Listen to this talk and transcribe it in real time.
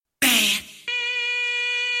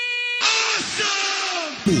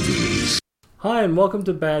Movies. Hi, and welcome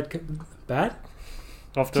to Bad?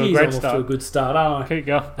 Off to Jeez, a great I'm start. Off to a good start, aren't I? Keep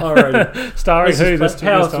going. Alrighty. Starring who this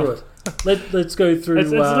power time? through it. Let's go through.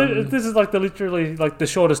 This is like literally the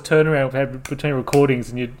shortest turnaround we've had between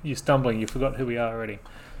recordings, and you're stumbling. You forgot who we are already.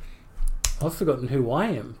 I've forgotten who I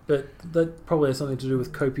am, but that probably has something to do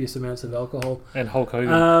with copious amounts of alcohol. And Hulk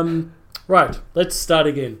Hogan. Right, let's start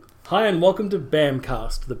again. Hi, and welcome to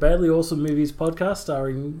Bamcast, the Badly Awesome Movies podcast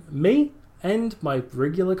starring me and my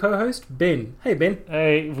regular co-host, Ben. Hey, Ben.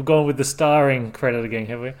 Hey, we've gone with the starring credit again,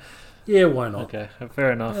 have we? Yeah, why not? Okay,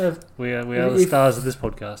 fair enough. We are the stars of this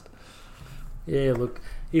podcast. Yeah, look,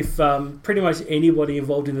 if pretty much anybody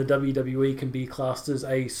involved in the WWE can be classed as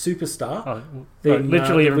a superstar, then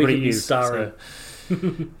literally everybody we can be is starring. So.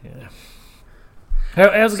 Yeah.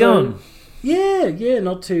 How's it going? Yeah,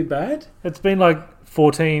 not too bad. It's been like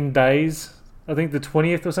 14 days. I think the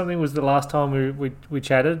 20th or something was the last time we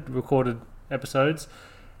chatted, recorded episodes.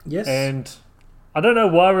 Yes. And I don't know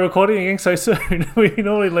why we're recording again so soon. We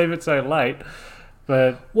normally leave it so late.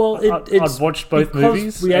 But I've watched both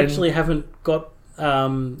movies. We actually haven't got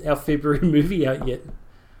our February movie out yet.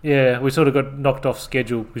 Yeah, we sort of got knocked off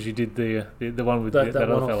schedule because you did the one with that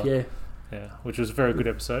other fella. Yeah, which was a very good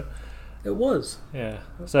episode. It was. Yeah.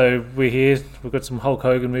 So we're here. We've got some Hulk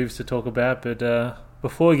Hogan movies to talk about. But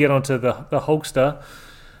before we get onto the Hulkster,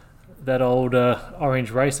 that old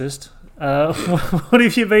orange racist, what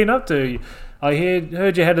have you been up to? I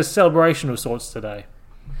heard you had a celebration of sorts today.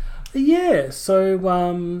 Yeah,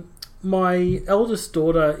 so my eldest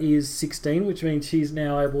daughter is 16, which means she's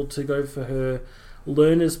now able to go for her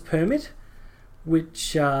learner's permit, which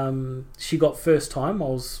she got first time. I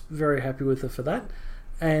was very happy with her for that.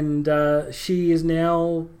 And she is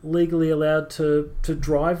now legally allowed to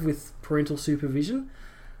drive with parental supervision,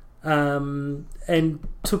 and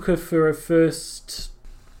took her for her first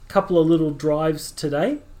couple of little drives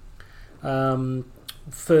today because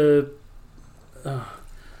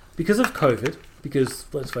of COVID, because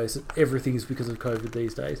let's face it, everything's because of COVID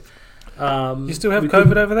these days. You still have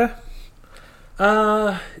COVID over there?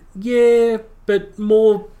 Yeah, but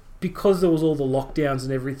more because there was all the lockdowns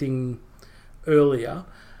and everything earlier.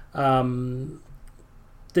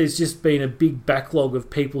 There's just been a big backlog of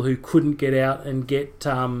people who couldn't get out and get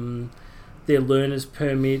their learner's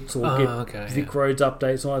permits or get Vic Roads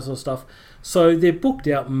updates and all that sort of stuff. So they're booked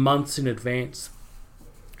out months in advance.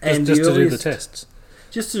 Just to do the tests?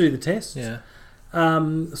 Just to do the tests. Yeah.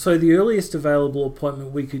 So the earliest available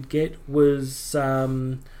appointment we could get was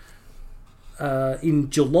in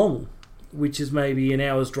Geelong, which is maybe an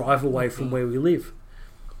hour's drive away from where we live.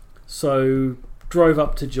 So drove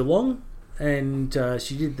up to Geelong, and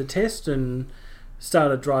she did the test and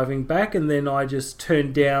started driving back, and then I just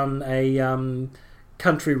turned down a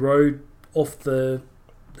country road off the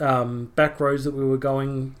back roads that we were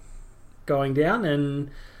going down,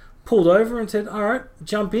 and pulled over and said, all right,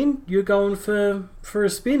 jump in, you're going for a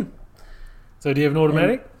spin. So do you have an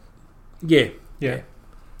automatic? Yeah.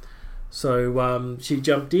 So she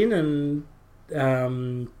jumped in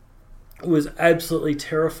and was absolutely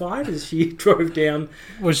terrified as she drove down.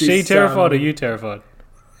 Was she terrified or you terrified?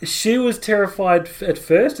 She was terrified at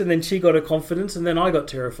first, and then she got her confidence, and then I got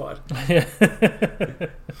terrified.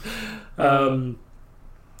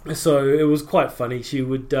 So it was quite funny. She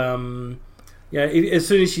would, as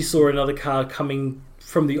soon as she saw another car coming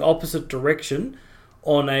from the opposite direction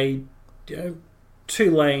on a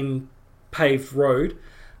 2-lane paved road,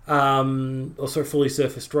 fully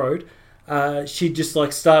surfaced road, she'd just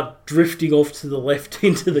start drifting off to the left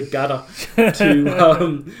into the gutter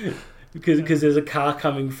because there's a car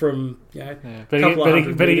coming from better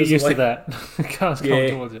get used to that. Cars coming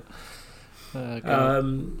towards it.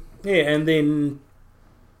 And then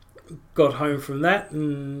got home from that,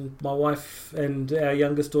 and my wife and our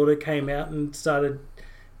youngest daughter came out and started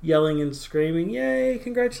yelling and screaming, "Yay,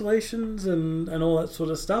 congratulations," and all that sort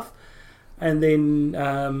of stuff. And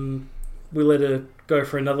then we let her go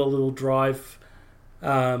for another little drive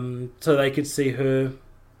so they could see her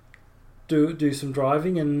do some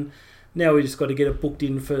driving, and now we just got to get her booked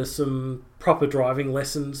in for some proper driving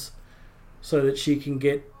lessons so that she can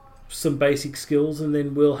get some basic skills, and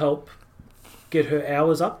then we'll help get her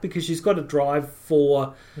hours up, because she's got to drive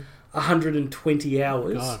for 120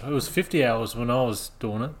 hours. God, it was 50 hours when I was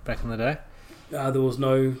doing it back in the day. There was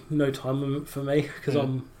no time limit for me because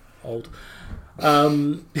I'm old.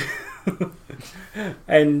 And so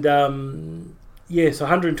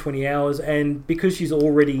 120 hours, and because she's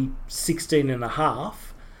already 16 and a half,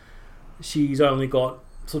 she's only got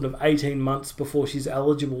sort of 18 months before she's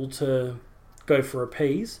eligible to go for a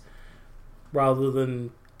P's rather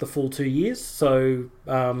than the full 2 years. So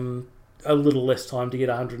a little less time to get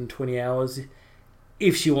 120 hours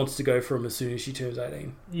if she wants to go for them as soon as she turns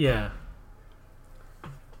 18. Yeah.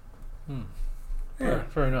 Yeah.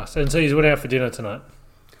 Very nice. And so you went out for dinner tonight.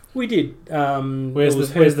 We did.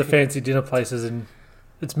 Where's the fancy dinner places in?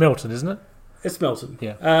 It's Melton, isn't it? It's Melton.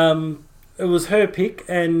 Yeah. It was her pick,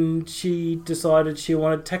 and she decided she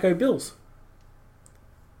wanted Taco Bill's.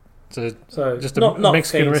 So just not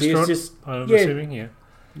Mexican fancy, restaurant. It's just, I'm assuming, yeah.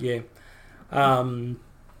 Yeah.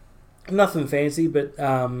 Nothing fancy, but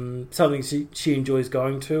something she enjoys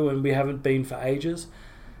going to, and we haven't been for ages.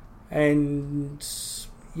 And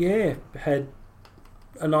yeah, had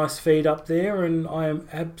a nice feed up there, and I am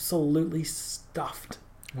absolutely stuffed.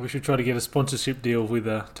 We should try to get a sponsorship deal with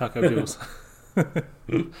Taco Bill's.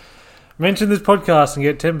 Mention this podcast and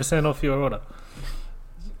get 10% off your order.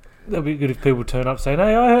 That'd be good if people turn up saying,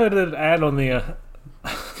 "Hey, I heard an ad on the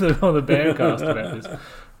on the Bandcast about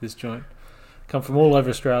this joint." Come from all over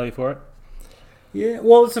Australia for it. Yeah,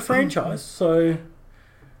 well, it's a franchise, so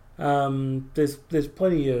there's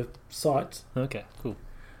plenty of sites. Okay, cool.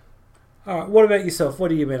 All right, what about yourself?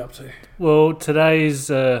 What have you been up to? Well,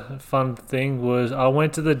 today's fun thing was I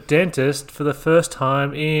went to the dentist for the first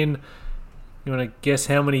time in... You want to guess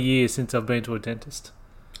how many years since I've been to a dentist?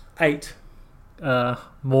 8.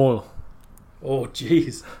 More. Oh,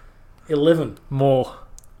 jeez. 11. More.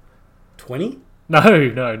 20? No.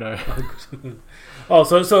 Oh,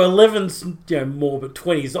 so 11's more, but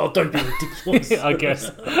 20's... Oh, don't be ridiculous. I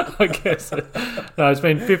guess. No, it's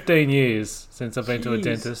been 15 years since I've been to a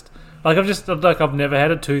dentist. I've never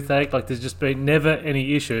had a toothache. Like, there's just been never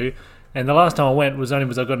any issue. And the last time I went was only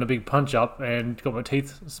because I got in a big punch up and got my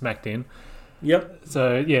teeth smacked in. Yep.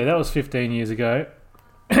 So, yeah, that was 15 years ago.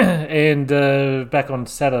 And back on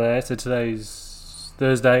Saturday, so today's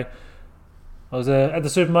Thursday, I was at the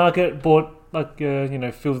supermarket, bought,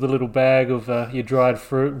 filled the little bag of your dried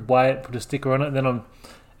fruit, weigh it, put a sticker on it, and then I'm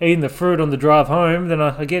eating the fruit on the drive home. Then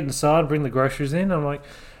I get inside, bring the groceries in. I'm like,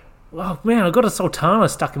 oh, man, I've got a sultana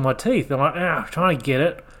stuck in my teeth. I'm like, trying to get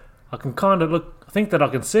it. I can kind of I think that I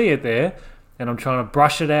can see it there, and I'm trying to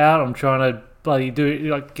brush it out. I'm trying to bloody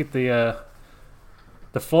get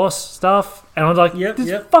the floss stuff, and I'm like,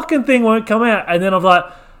 this fucking thing won't come out. And then I'm like,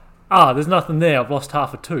 there's nothing there. I've lost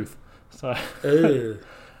half a tooth. So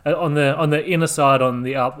on the inner side, on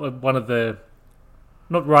the up, one of the,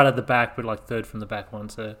 not right at the back, but like third from the back one.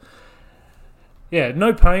 So yeah,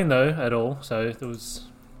 no pain though at all. So there was.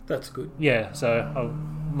 That's good. Yeah. So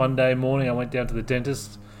Monday morning, I went down to the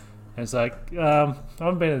dentist, and it's like, I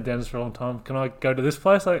haven't been to the dentist for a long time. Can I go to this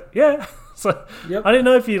place? Like, yeah. So I didn't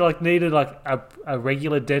know if you needed a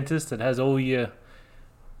regular dentist that has all your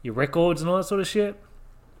records and all that sort of shit.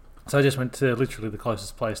 So I just went to literally the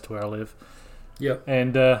closest place to where I live. Yep.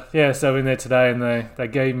 And so in there today, and they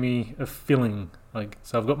gave me a filling.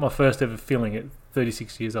 So I've got my first ever filling at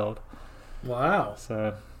 36 years old. Wow.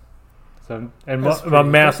 So my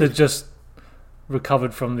mouth has just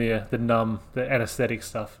recovered from the anaesthetic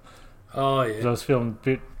stuff. Oh yeah. So I was feeling a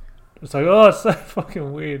bit. It's like, it's so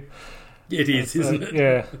fucking weird. It is, isn't it?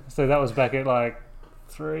 Yeah. So that was back at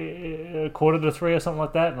 2:45 or something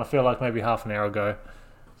like that, and I feel like maybe half an hour ago.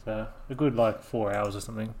 So a good 4 hours or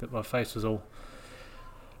something that my face was all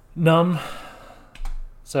numb.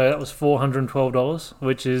 So that was $412,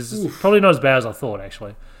 which is probably not as bad as I thought,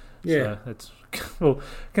 actually. Yeah. So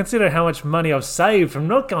consider how much money I've saved from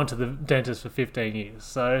not going to the dentist for 15 years.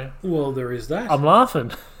 So there is that. I'm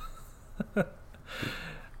laughing.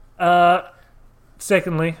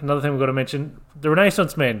 Secondly, another thing we've got to mention, the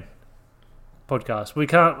Renaissance Men podcast. We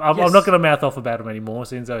can't. I'm not going to mouth off about them anymore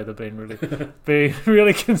since they've been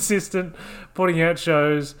really consistent, putting out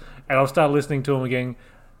shows, and I'll start listening to them again.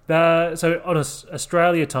 So on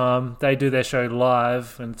Australia time, they do their show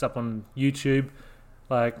live, and it's up on YouTube.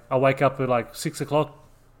 I wake up at 6 o'clock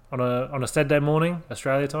on a Saturday morning,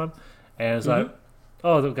 Australia time, and it's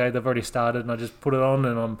okay, they've already started, and I just put it on,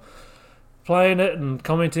 and I'm playing it and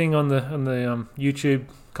commenting on the YouTube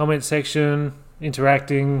comment section,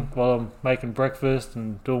 interacting while I'm making breakfast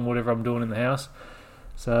and doing whatever I'm doing in the house.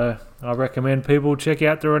 So I recommend people check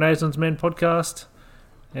out the Renaissance Men podcast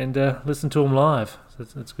and listen to them live. So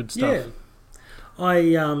it's good stuff. Yeah, I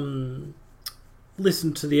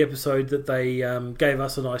listened to the episode that they gave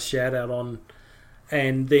us a nice shout out on,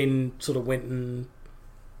 and then sort of went and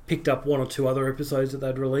picked up one or two other episodes that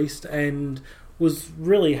they'd released, and was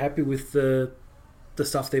really happy with the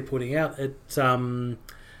stuff they're putting out. It's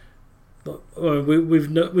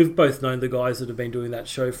we've both known the guys that have been doing that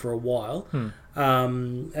show for a while,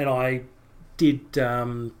 and I did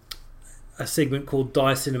a segment called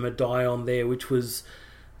Die Cinema Die on there, which was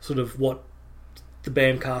sort of what the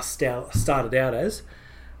Bandcast started out as,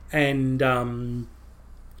 and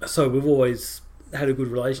so we've always had a good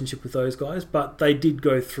relationship with those guys. But they did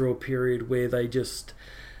go through a period where they just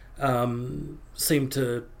seemed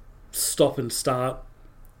to stop and start.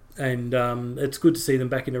 And it's good to see them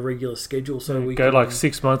back in a regular schedule. So we go like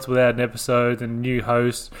 6 months without an episode, and new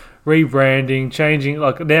hosts, rebranding, changing.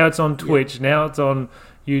 Like now it's on Twitch, now it's on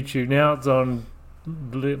YouTube, now it's on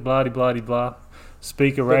blah blah blah,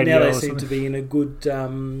 speaker radio. Now they seem to be in a good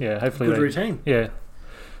hopefully good routine. Yeah,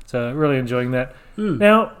 so really enjoying that.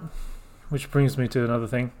 Now, which brings me to another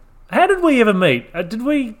thing. How did we ever meet? Did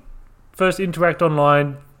we first interact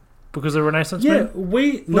online because of Renaissance? Yeah,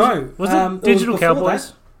 Man? Was it Digital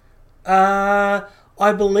Cowboys? I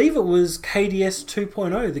believe it was KDS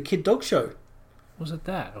 2.0, the Kid Dog Show. Was it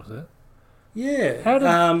that? Was it? Yeah.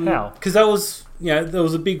 How? Because that was, there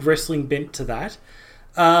was a big wrestling bent to that.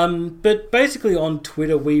 But basically on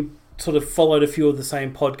Twitter, we sort of followed a few of the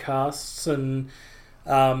same podcasts and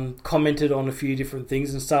commented on a few different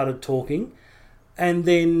things and started talking. And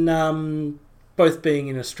then both being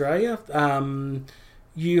in Australia,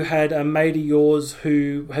 you had a mate of yours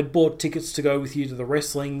who had bought tickets to go with you to the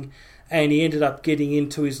wrestling, and he ended up getting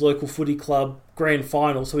into his local footy club grand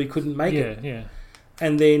final, so he couldn't make it. Yeah.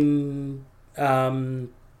 And then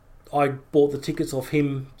I bought the tickets off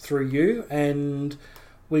him through you, and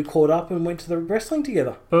we caught up and went to the wrestling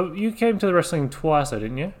together. But you came to the wrestling twice, though,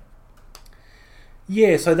 didn't you?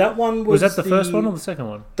 Yeah, so that one was... Was that the first one or the second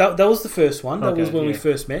one? That was the first one. That Okay, was when we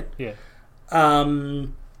first met. Yeah.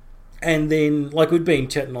 And then, we'd been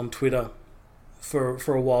chatting on Twitter for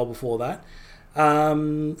a while before that.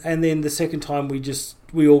 And then the second time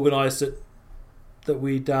we organised it that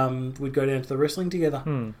we'd go down to the wrestling together.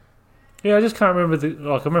 Yeah, I just can't remember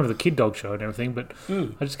I remember the Kid Dog Show and everything, but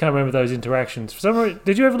I just can't remember those interactions. For some reason,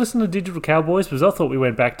 did you ever listen to Digital Cowboys? Because I thought we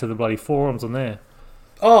went back to the bloody forums on there.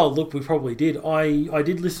 Oh, look, we probably did. I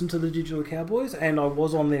did listen to the Digital Cowboys, and I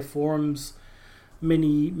was on their forums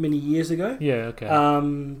many years ago. Yeah, okay.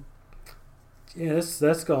 Yeah,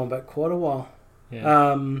 that's going back quite a while.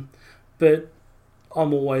 Yeah. But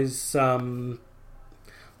I'm always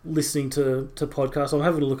listening to podcasts. I'm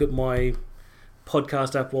having a look at my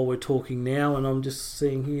podcast app while we're talking now, and I'm just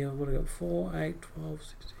seeing here, what I got, 4, 8, 12,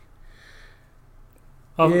 16.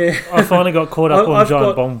 I finally got caught up on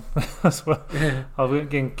Giant got, Bomb as well. Yeah. I've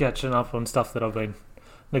been catching up on stuff that I've been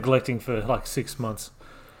neglecting for 6 months.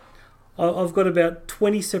 I've got about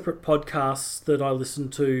 20 separate podcasts that I listen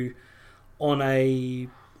to on a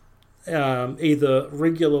either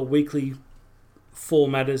regular weekly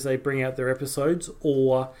format as they bring out their episodes,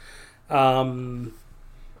 or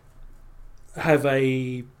have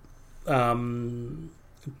a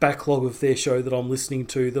backlog of their show that I'm listening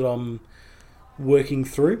to that I'm working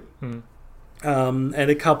through, and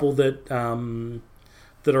a couple that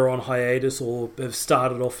are on hiatus or have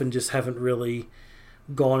started off and just haven't really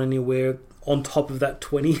gone anywhere on top of that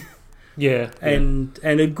 20. Yeah. And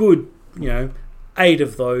a good 8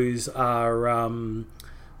 of those are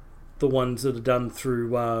the ones that are done through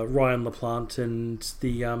Ryan LaPlante and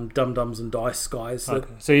the Dum Dums and Dice guys.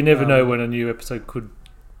 Okay. So you never know when a new episode could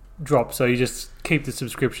drop, so you just keep the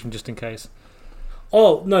subscription just in case.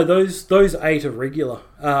 Oh no, those 8 are regular.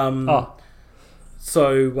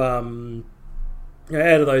 So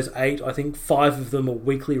out of those 8, I think 5 of them are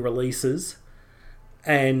weekly releases,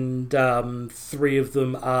 and 3 of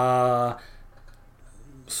them are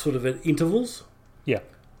sort of at intervals. Yeah.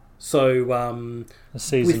 So a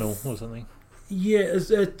seasonal or something. Yeah,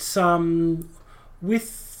 it's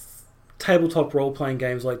with tabletop role-playing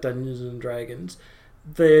games like Dungeons and Dragons,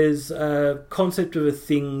 there's a concept of a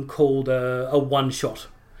thing called a one-shot.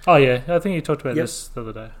 Oh yeah, I think you talked about this the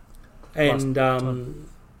other day. And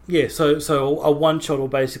so a one-shot will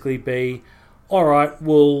basically be, all right,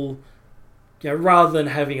 we'll, rather than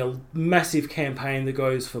having a massive campaign that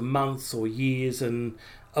goes for months or years and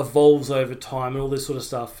evolves over time and all this sort of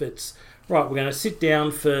stuff, it's, right, we're going to sit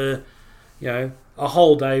down for, a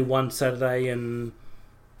whole day, one Saturday, and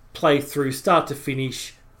play through start to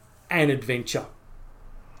finish an adventure.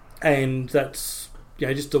 And that's,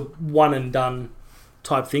 just a one and done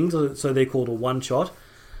type thing. So they're called a one shot.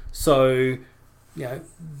 So,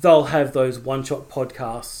 they'll have those one shot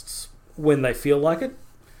podcasts when they feel like it.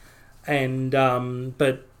 And,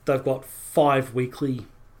 but they've got 5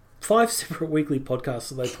 separate weekly podcasts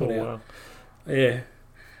that they put out. Wow. Yeah.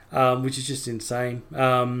 Which is just insane.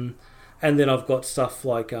 And then I've got stuff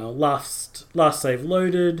like Last Save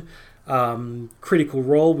Loaded, Critical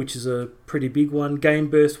Role, which is a pretty big one, Game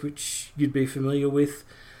Burst, which you'd be familiar with,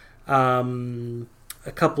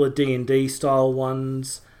 a couple of D&D style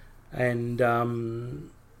ones, and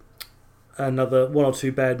another 1 or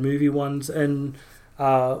 2 bad movie ones, and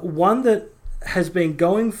One that has been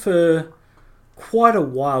going for quite a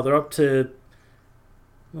while. They're up to...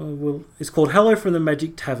 Well, it's called Hello from the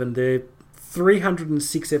Magic Tavern. They're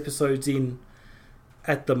 306 episodes in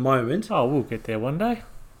at the moment. Oh, we'll get there one day.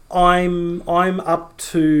 I'm up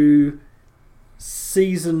to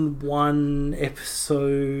season 1,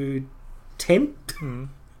 episode 10.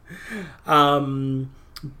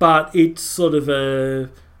 But it's sort of a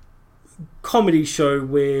comedy show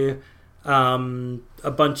where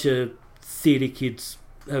a bunch of theatre kids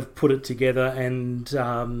have put it together, and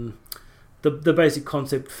the basic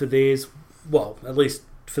concept for theirs, well, at least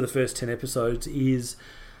for the first 10 episodes, is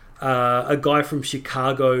a guy from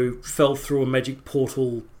Chicago fell through a magic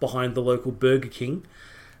portal behind the local Burger King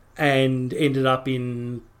and ended up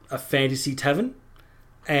in a fantasy tavern,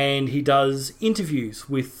 and he does interviews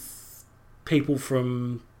with people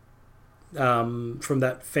from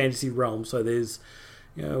that fantasy realm. So there's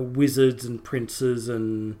wizards and princes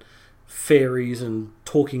and fairies and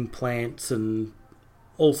talking plants and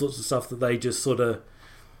all sorts of stuff that they just sort of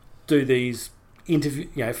do these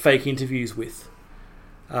fake interviews with.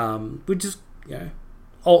 Which is,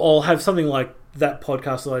 I'll have something like that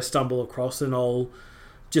podcast that I stumble across, and I'll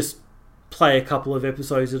just play a couple of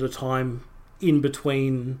episodes at a time in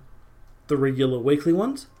between the regular weekly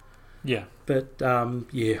ones. Yeah. But, I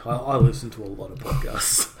listen to a lot of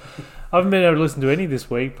podcasts. I haven't been able to listen to any this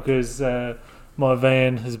week because my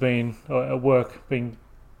van has been, at work, been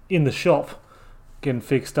in the shop getting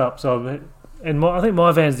fixed up. So I think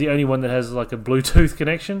my van's the only one that has like a Bluetooth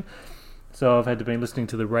connection. So I've had to be listening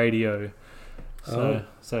to the radio. So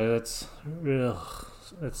that's...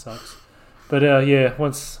 that sucks. But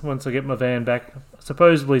once I get my van back,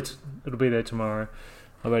 supposedly it'll be there tomorrow.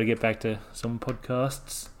 I'll better get back to some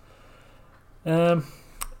podcasts. I've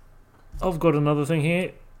got another thing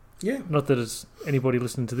here. Yeah. Not that it's anybody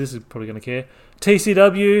listening to this is probably going to care.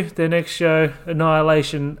 TCW, their next show,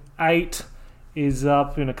 Annihilation 8, is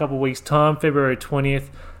up in a couple of weeks' time, February 20th.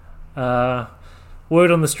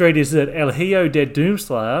 Word on the street is that El Hijo Dead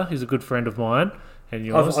Doomslayer, who's a good friend of mine and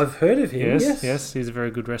yours. I've heard of him. Yes, he's a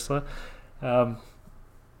very good wrestler.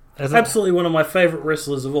 Absolutely one of my favourite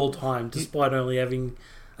wrestlers of all time, despite only having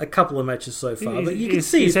a couple of matches so far. But you can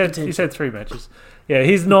see his potential. He's had 3 matches. Yeah,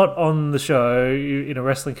 he's not on the show in a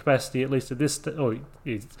wrestling capacity, at least at this... I'm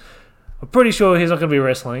pretty sure he's not going to be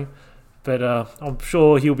wrestling, but I'm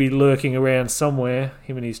sure he'll be lurking around somewhere,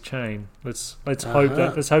 him and his chain. Let's hope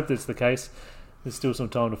that's the case. There's still some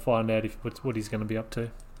time to find out what he's going to be up to.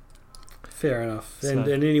 Fair enough. And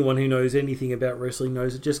anyone who knows anything about wrestling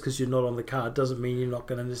knows that just because you're not on the card doesn't mean you're not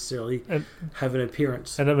going to necessarily have an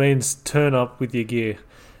appearance. And it means turn up with your gear.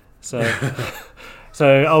 So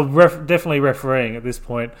I'm definitely refereeing at this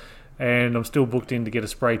point, and I'm still booked in to get a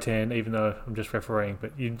spray tan, even though I'm just refereeing.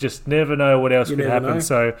 But you just never know what else could happen. Know.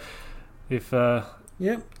 So if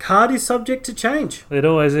card is subject to change. It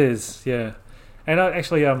always is, yeah. And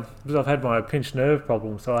because I've had my pinched nerve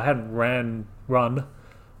problem, so I hadn't run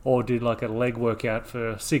or did like a leg workout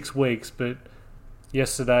for 6 weeks. But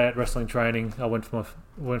yesterday at wrestling training, I went for a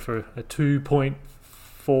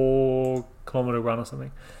 2.4 kilometer run or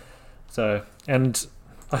something. So, and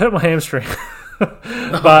I hurt my hamstring,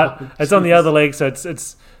 but it's on the other leg, so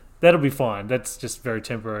it's that'll be fine. That's just very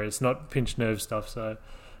temporary. It's not pinched nerve stuff. So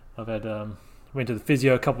I've had went to the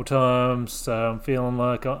physio a couple times, so I'm feeling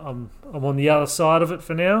like I'm on the other side of it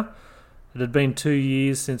for now. It had been 2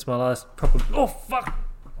 years since my last proper... Oh, fuck!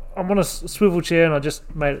 I'm on a swivel chair and I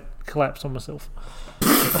just made it collapse on myself.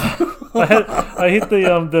 I hit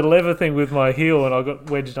the lever thing with my heel and I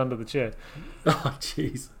got wedged under the chair. Oh,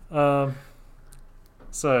 jeez.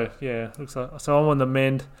 So, yeah, looks like... So I'm on the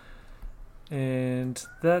mend, and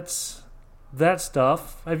that's that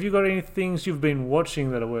stuff. Have you got any things you've been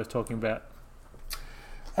watching that are worth talking about?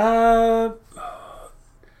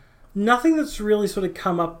 Nothing that's really sort of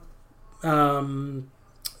come up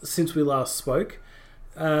since we last spoke.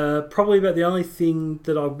 Probably about the only thing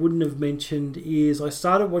that I wouldn't have mentioned is I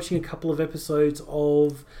started watching a couple of episodes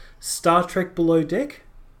of Star Trek Below Deck,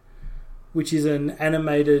 which is an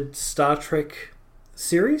animated Star Trek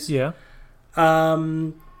series. Yeah.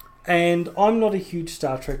 And I'm not a huge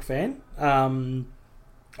Star Trek fan.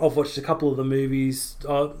 I've watched a couple of the movies.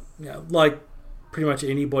 Like pretty much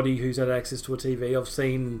anybody who's had access to a TV, I've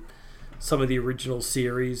seen some of the original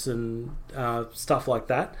series and stuff like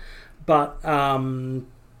that. But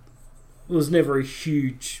was never a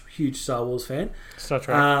huge Star Wars fan. Star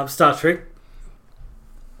Trek. Star Trek.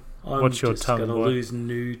 What's your tongue? I'm just going to lose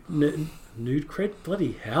nude credit.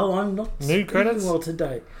 Bloody hell! I'm not nude credits well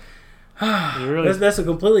today. Really? That's a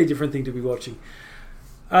completely different thing to be watching.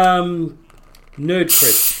 Nerd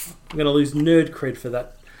cred. I'm going to lose nerd cred for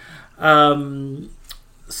that.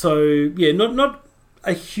 So yeah, not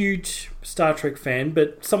a huge Star Trek fan,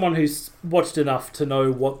 but someone who's watched enough to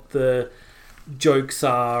know what the jokes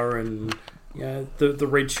are, and the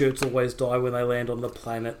red shirts always die when they land on the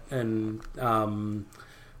planet, and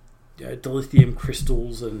dilithium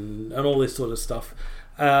crystals and all this sort of stuff.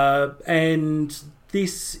 And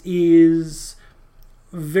this is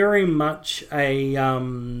very much a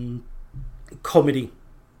comedy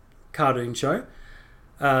cartoon show.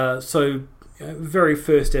 So, very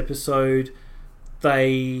first episode,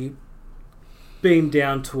 they beam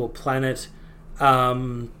down to a planet.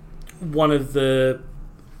 One of the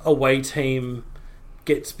away team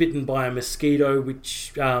gets bitten by a mosquito,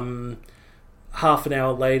 which half an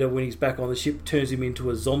hour later, when he's back on the ship, turns him into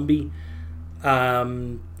a zombie.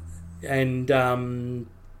 It's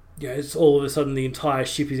all of a sudden the entire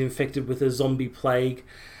ship is infected with a zombie plague.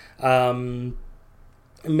 Meanwhile,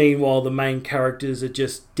 the main characters are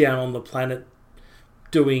just down on the planet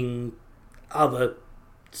doing other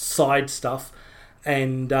side stuff,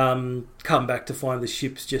 and come back to find the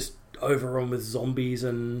ship's just overrun with zombies,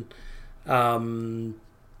 and definitely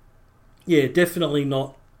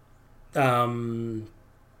not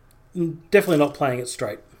playing it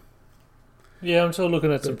straight. Yeah, I'm still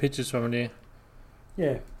looking at some pictures from it here.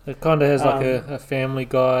 Yeah. It kind of has like a Family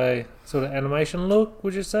Guy sort of animation look,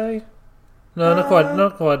 would you say? No, not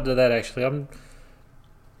quite to that actually. I'm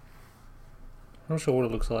not sure what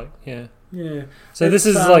it looks like. Yeah. Yeah. So this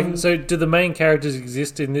is like, so do the main characters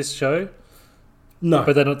exist in this show? No.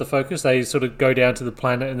 But they're not the focus. They sort of go down to the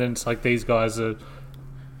planet, and then it's like these guys are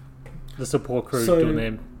the support crew doing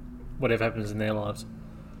their whatever happens in their lives.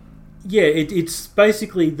 Yeah, it's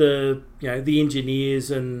basically the engineers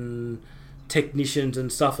and technicians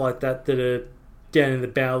and stuff like that are down in the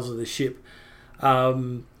bowels of the ship.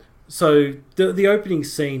 So the opening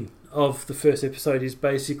scene of the first episode is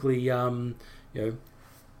basically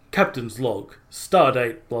Captain's log,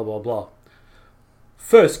 stardate, blah blah blah.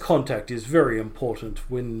 First contact is very important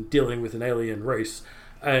when dealing with an alien race,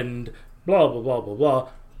 and blah blah blah blah blah.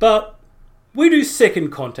 But we do second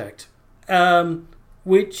contact,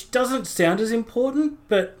 which doesn't sound as important,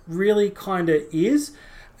 but really kind of is.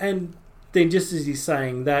 And then just as he's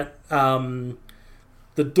saying that,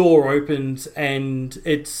 the door opens, and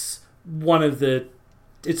it's not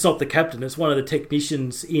the captain, it's one of the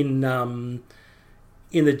technicians in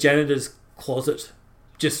the janitor's closet,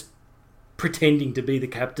 just pretending to be the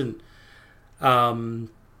captain. And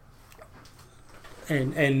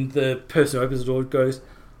the person who opens the door goes,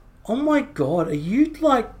 "Oh my god, are you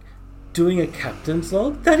like doing a captain's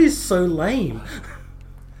log? That is so lame."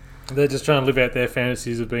 They're just trying to live out their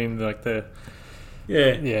fantasies of being like the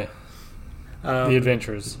the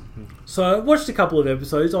adventurers. So I watched a couple of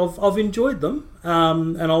episodes. I've enjoyed them,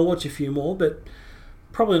 and I'll watch a few more, but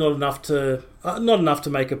probably not enough to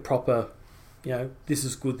make a proper, this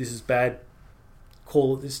is good, this is bad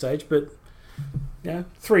call at this stage. But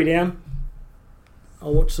 3 down.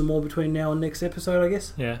 I'll watch some more between now and next episode, I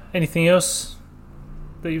guess. Yeah. Anything else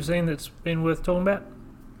that you've seen that's been worth talking about?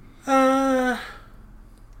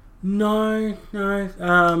 No.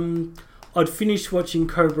 I'd finished watching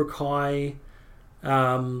Cobra Kai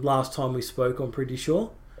last time we spoke, I'm pretty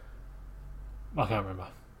sure. I can't remember.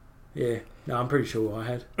 Yeah, no, I'm pretty sure I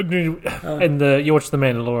had. And you watched The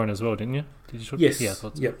Mandalorian as well, didn't you? Did you? Yes. Yeah, I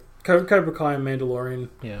thought so. Yep. Cobra Kai and Mandalorian.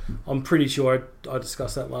 Yeah. I'm pretty sure I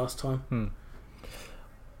discussed that last time.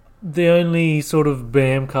 The only sort of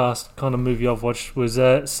Bamcast kind of movie I've watched was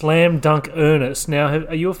Slam Dunk Ernest. Now,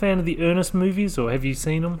 are you a fan of the Ernest movies, or have you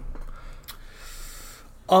seen them?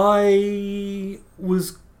 I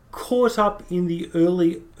was caught up in the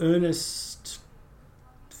early Ernest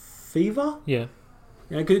fever. Yeah.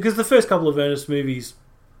 Because the first couple of Ernest movies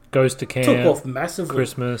Goes to Camp, took off massively.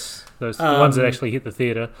 Christmas, those the ones that actually hit the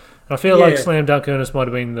theatre. And I feel like Slam Dunk Ernest might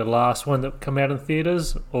have been the last one that came out in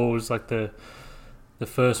theatres, or was like the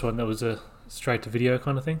first one that was a straight-to-video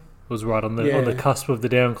kind of thing. It was right on the cusp of the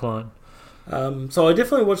downcline. So I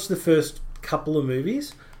definitely watched the first couple of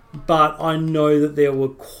movies, but I know that there were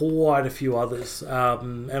quite a few others,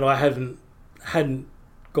 and I hadn't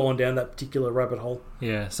gone down that particular rabbit hole.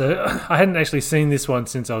 Yeah, so I hadn't actually seen this one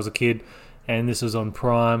since I was a kid, and this was on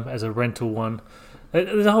Prime as a rental one.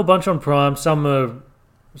 There's a whole bunch on Prime. This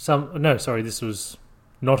was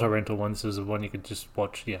not a rental one. This was a one you could just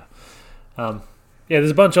watch. Yeah.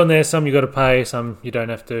 There's a bunch on there. Some you got to pay, some you don't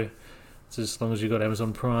have to. It's as long as you got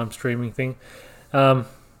Amazon Prime streaming thing.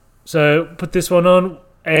 So put this one on,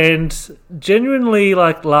 and genuinely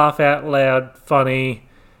like laugh out loud, funny.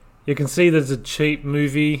 You can see there's a cheap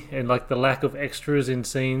movie and like the lack of extras in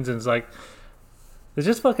scenes, and it's like there's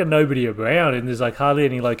just fucking nobody around, and there's like hardly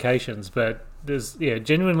any locations, but there's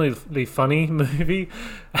genuinely funny movie.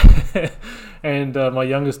 And my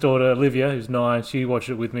youngest daughter Olivia, who's 9, she watched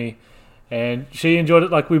it with me, and she enjoyed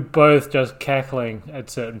it. Like, we both just cackling at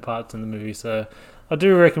certain parts in the movie. So I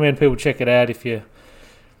do recommend people check it out if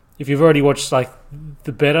you've already watched like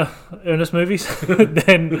the better Ernest movies,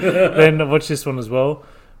 then watch this one as well,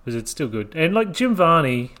 because it's still good. And like Jim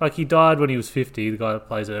Varney, like he died when he was 50, the guy that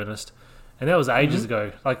plays Ernest, and that was ages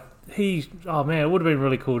ago. Like it would have been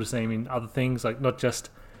really cool to see him in other things, like not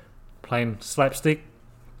just playing slapstick,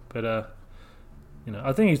 but I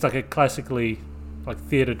think he's like a classically like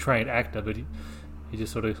theatre trained actor, but he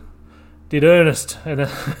just sort of did Ernest, and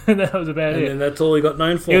that was about it. And that's all he got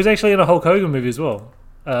known for. He was actually in a Hulk Hogan movie as well.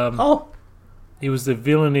 Oh, he was the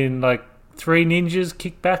villain in like Three Ninjas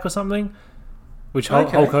Kick Back or something, which Hulk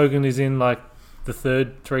Hogan is in like the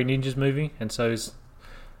third Three Ninjas movie, and so is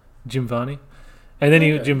Jim Varney. And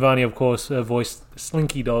then Jim Varney, of course, voiced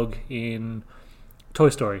Slinky Dog in Toy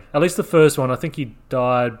Story. At least the first one. I think he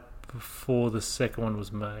died before the second one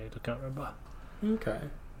was made. I can't remember. Okay.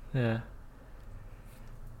 Yeah.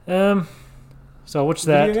 So what's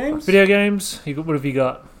that? Video games? What have you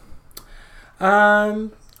got?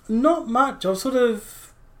 Not much. I've sort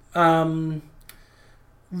of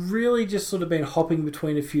really just sort of been hopping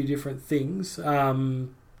between a few different things,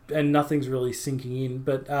 and nothing's really sinking in.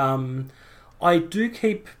 But I do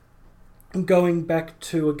keep going back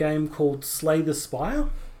to a game called Slay the Spire.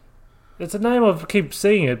 It's a name, I keep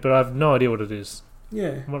seeing it, but I have no idea what it is.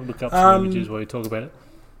 Yeah. I want to look up some images while you talk about it.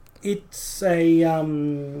 It's a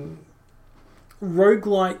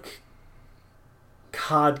roguelike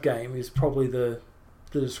card game is probably the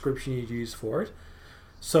description you'd use for it.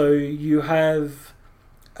 So you have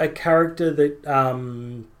a character that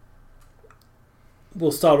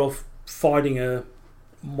will start off fighting a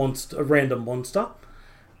random monster,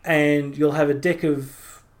 and you'll have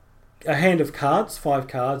a hand of cards, 5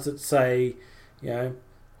 cards that say,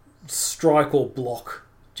 strike or block,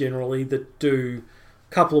 generally, that do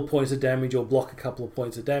a couple of points of damage or block a couple of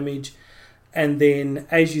points of damage. And then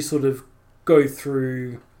as you sort of go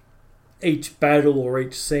through each battle or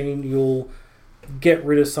each scene, you'll get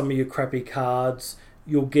rid of some of your crappy cards,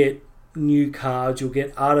 you'll get new cards, you'll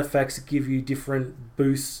get artifacts that give you different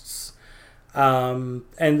boosts, and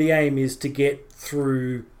the aim is to get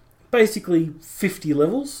through basically 50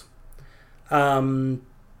 levels, and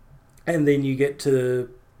then you get to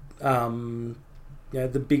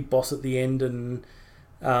the big boss at the end, and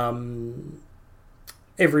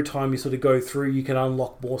every time you sort of go through, you can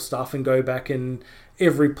unlock more stuff and go back, and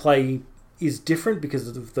every play is different because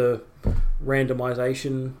of the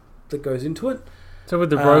randomization that goes into it. So with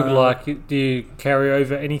the roguelike, do you carry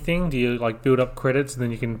over anything? Do you like build up credits and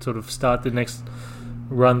then you can sort of start the next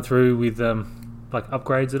run through with like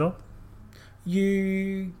upgrades at all?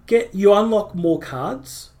 You unlock more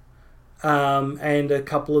cards, and a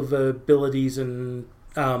couple of abilities and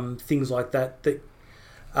things like that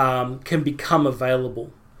can become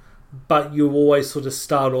available. But you always sort of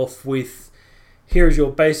start off with, here's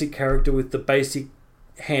your basic character with the basic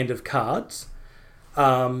hand of cards.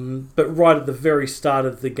 But right at the very start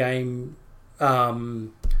of the game,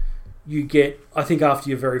 you get, I think after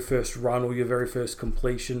your very first run or your very first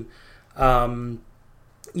completion,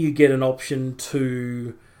 you get an option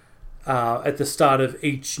to, at the start of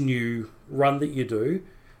each new run that you do,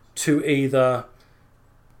 to either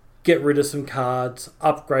get rid of some cards,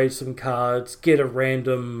 upgrade some cards, get a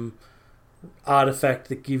random artifact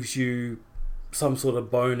that gives you some sort of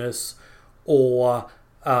bonus, or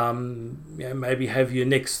maybe have your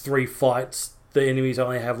next 3 fights, the enemies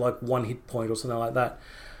only have like 1 hit point or something like that.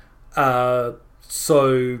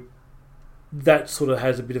 So that sort of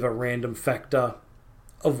has a bit of a random factor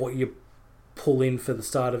of what you pull in for the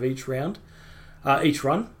start of each round, each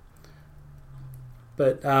run.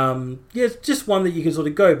 But it's just one that you can sort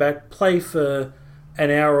of go back, play for an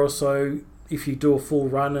hour or so if you do a full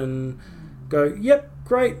run and go, yep,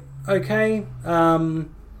 great, okay. And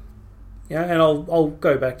I'll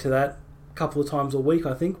go back to that a couple of times a week,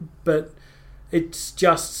 I think. But it's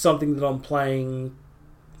just something that I'm playing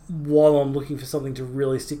while I'm looking for something to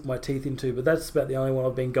really stick my teeth into. But that's about the only one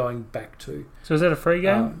I've been going back to. So is that a free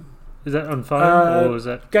game? Is that on phone or is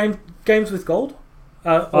that games with gold?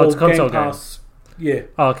 It's a console Game Pass. Game. Yeah.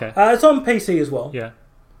 Oh, okay. It's on PC as well. Yeah.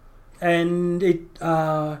 And it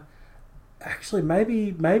actually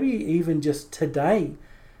maybe even just today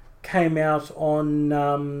came out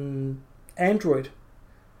on Android.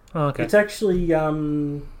 Oh, okay. It's actually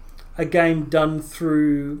a game done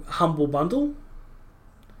through Humble Bundle.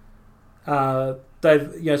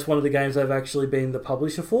 It's one of the games they've actually been the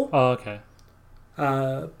publisher for. Oh, okay.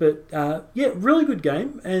 Really good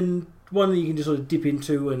game, and one that you can just sort of dip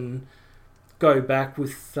into and go back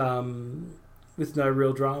with no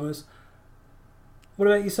real dramas. What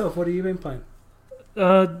about yourself? What have you been playing?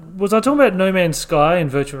 Was I talking about No Man's Sky in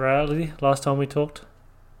virtual reality last time we talked?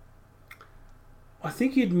 I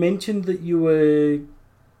think you'd mentioned that you were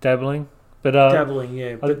dabbling, but nothing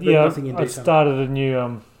in detail. I started a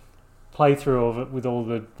new playthrough of it with all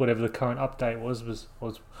the whatever the current update was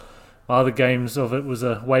my other games of it was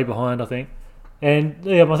way behind, I think. And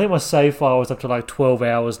yeah, I think my save file was up to like 12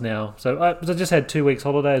 hours now. So I just had 2 weeks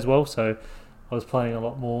holiday as well, so I was playing a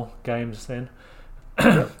lot more games then.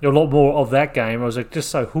 A lot more of that game. I was like just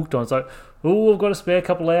so hooked on. It's like, oh, I've got to spare a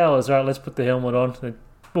couple of hours. All right, let's put the helmet on. Then,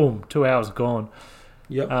 boom, 2 hours gone.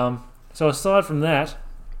 Yep. So aside from that,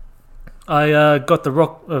 I got the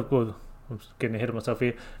rock. I'm getting ahead of myself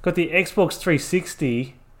here. Got the Xbox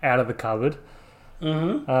 360 out of the cupboard.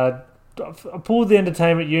 Mm-hmm. I pulled the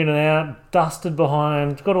entertainment unit out, dusted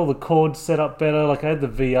behind, got all the cords set up better. Like I had the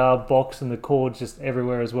VR box and the cords just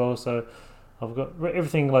everywhere as well. So I've got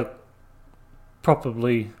everything like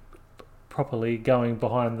properly going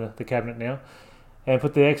behind the cabinet now. And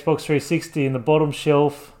put the Xbox 360 in the bottom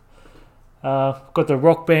shelf. Got the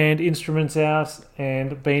Rock Band instruments out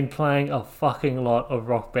and been playing a fucking lot of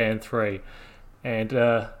Rock Band 3.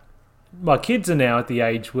 And my kids are now at the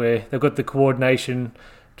age where they've got the coordination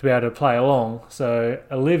to be able to play along. So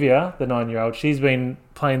Olivia, the 9-year-old, she's been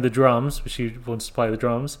playing the drums, but she wants to play the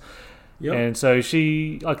drums. Yep. And so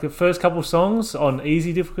she, like the first couple of songs on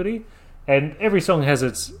easy difficulty, and every song has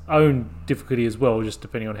its own difficulty as well, just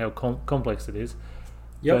depending on how complex it is.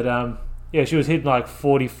 Yep. But she was hitting like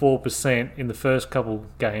 44% in the first couple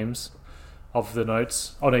games of the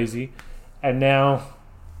notes on easy, and now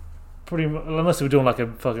pretty much, unless we're doing like a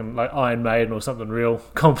fucking like Iron Maiden or something real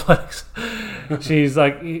complex, she's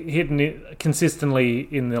like hitting it consistently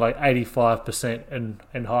in the like 85%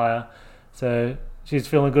 and higher. So she's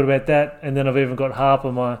feeling good about that. And then I've even got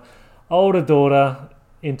Harper, my older daughter,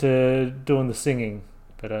 into doing the singing.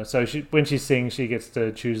 But so when she sings, she gets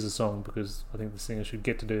to choose the song because I think the singer should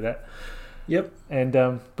get to do that. Yep.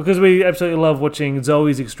 And because we absolutely love watching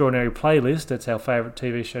Zoe's Extraordinary Playlist, that's our favourite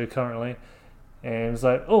TV show currently. And it's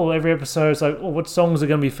like, every episode it's like, what songs are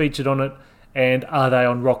going to be featured on it, and are they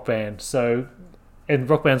on Rock Band? So, and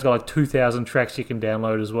Rock Band's got like 2,000 tracks you can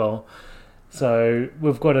download as well. So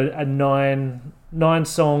we've got a nine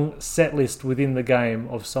song set list within the game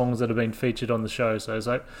of songs that have been featured on the show. So it's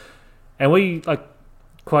like, and we like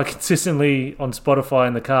quite consistently on Spotify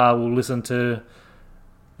in the car will listen to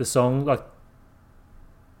the song like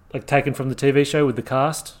taken from the TV show with the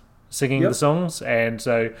cast singing the songs, and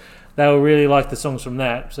so they will really like the songs from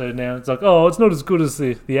that. So now it's like, it's not as good as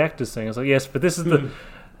the actors sing. It's like, yes, but this is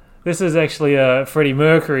this is actually Freddie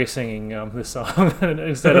Mercury singing this song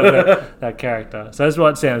instead of that character. So that's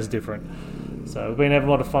why it sounds different. So we've been having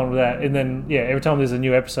a lot of fun with that. And then every time there's a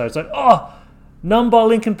new episode, it's like, Numb by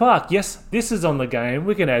Linkin Park. Yes, this is on the game.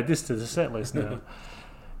 We can add this to the set list now.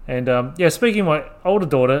 And speaking of my older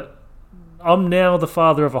daughter, I'm now the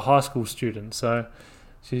father of a high school student. So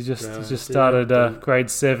she just started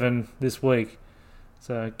grade 7 this week.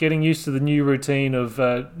 So getting used to the new routine of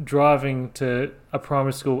driving to a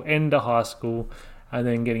primary school and a high school and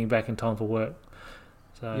then getting back in time for work.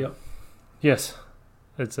 So yes,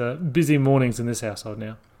 it's busy mornings in this household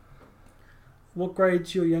now. What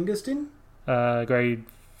grade's your youngest in? Grade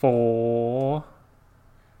 4.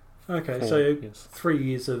 Okay, 4, so yes. 3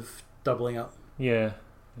 years of doubling up. Yeah.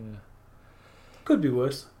 Could be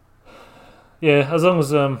worse. Yeah, as long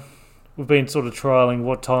as we've been sort of trialling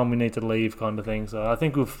what time we need to leave kind of thing. So I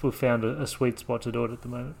think we've found a sweet spot to do it at the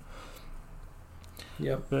moment.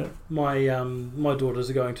 Yep. But my daughters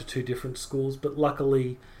are going to 2 different schools, but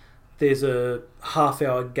luckily there's a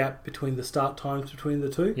half-hour gap between the start times between the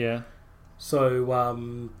 2. Yeah.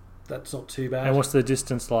 So that's not too bad. And what's the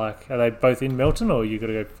distance like? Are they both in Melton, or you got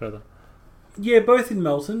to go further? Yeah, both in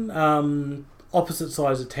Melton. Opposite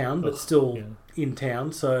sides of town, but still in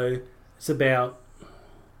town. So it's about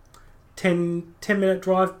 10-minute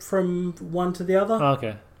drive from one to the other.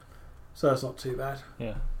 Okay. So that's not too bad.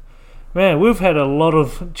 Yeah. Man, we've had a lot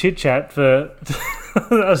of chit-chat for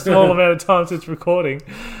a small amount of time since recording.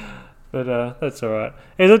 But that's all right.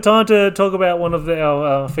 Is it time to talk about one of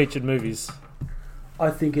our featured movies? I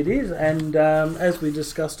think it is. And as we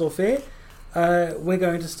discussed off air, we're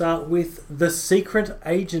going to start with The Secret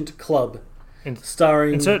Agent Club.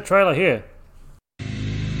 Starring... Insert trailer here.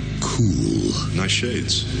 Cool. Nice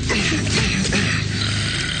shades.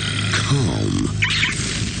 Calm.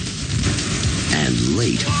 And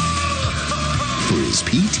late for his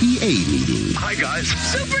PTA meeting. Hi, guys.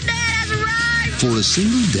 Super Dad has arrived! For a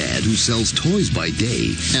single dad who sells toys by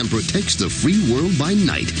day and protects the free world by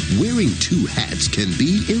night, wearing two hats can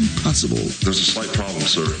be impossible. There's a slight problem,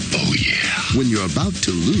 sir. Oh, yeah. When you're about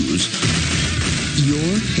to lose your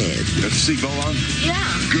head. Got the seatbelt on? Yeah.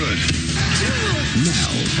 Good. Now,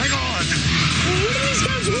 Hang on! What do these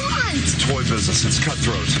guys want? Toy business, it's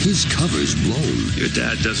cutthroat. his cover's blown. Your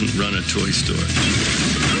dad doesn't run a toy store.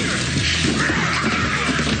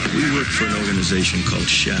 We work for an organization called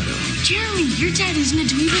Shadow. Jeremy, your dad isn't a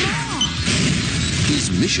dweeb at all.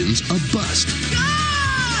 His mission's a bust.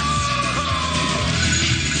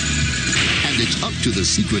 And it's up to the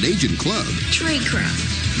Secret Agent Club Tradecraft.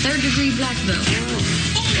 3rd degree black belt.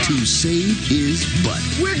 to save his butt.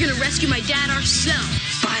 We're gonna rescue my dad ourselves.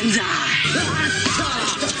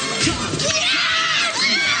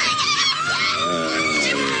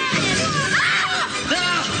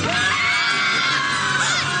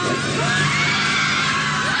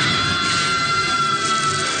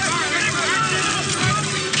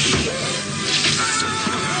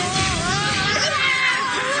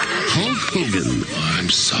 Hulk Hogan. I'm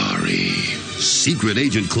sorry. Secret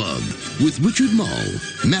Agent Club with Richard Mall,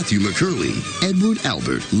 Matthew McCurley, Edward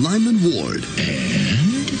Albert, Lyman Ward,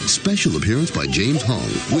 and special appearance by James Hong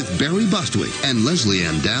with Barry Bostwick and Leslie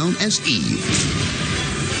Ann Down as Eve.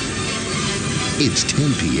 It's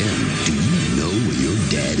 10 p.m. Do you know where your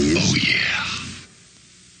dad is? Oh, yeah.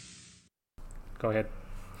 Go ahead.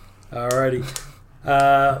 Alrighty.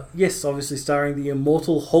 Yes, obviously starring the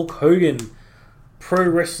immortal Hulk Hogan, pro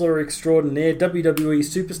wrestler extraordinaire, WWE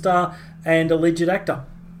superstar, and alleged actor.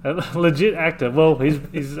 A legit actor. Well,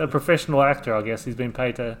 he's a professional actor, I guess. He's been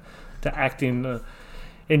paid to act in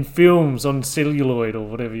films on celluloid or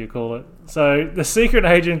whatever you call it. So, the Secret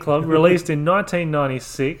Agent Club, released in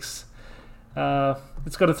 1996.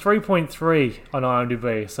 It's got a 3.3 on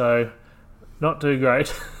IMDb, so not too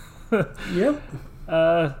great. Yep.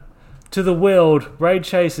 To the world, Ray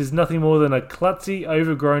Chase is nothing more than a klutzy,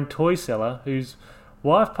 overgrown toy seller whose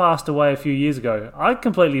wife passed away a few years ago. I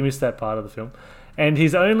completely missed that part of the film. And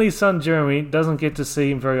his only son, Jeremy, doesn't get to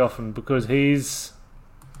see him very often because he's...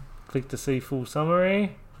 Click to see full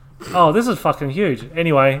summary. Oh, this is fucking huge.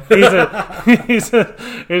 Anyway, he's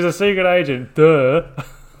a secret agent. Duh.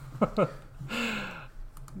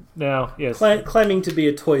 Now, yes. Claiming to be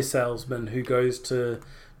a toy salesman who goes to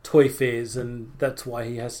toy fairs, and that's why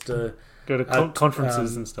he has to Go to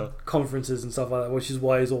conferences and stuff. Conferences and stuff like that, which is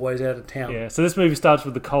why he's always out of town. Yeah, so this movie starts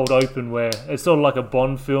with the cold open where it's sort of like a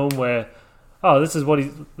Bond film where, oh, this is what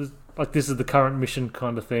this is the current mission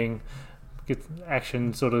kind of thing. Get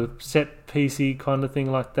action sort of set piecey kind of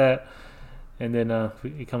thing like that. And then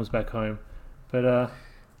he comes back home. But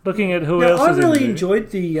looking at who else I is in the really movie-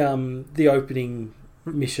 enjoyed the opening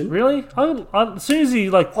mission. Really? As soon as he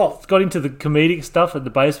got into the comedic stuff at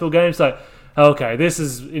the baseball games, like, okay, this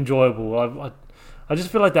is enjoyable. I just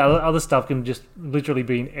feel like the other stuff can just literally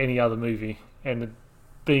be in any other movie, and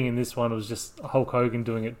being in this one was just Hulk Hogan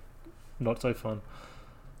doing it not so fun.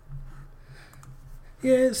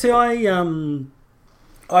 Yeah, see, I found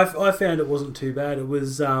it wasn't too bad. It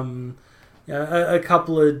was a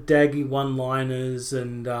couple of daggy one-liners,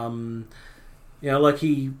 and like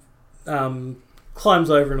he climbs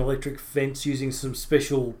over an electric fence using some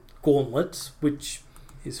special gauntlets, which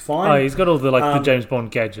is fine. Oh, he's got all the James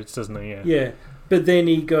Bond gadgets, doesn't he? Yeah. Yeah, but then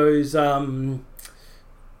he goes, comes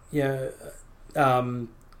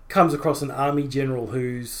across an army general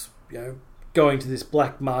who's going to this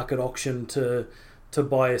black market auction to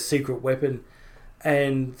buy a secret weapon,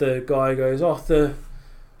 and the guy goes,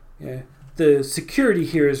 the security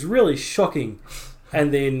here is really shocking,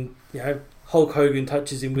 and then Hulk Hogan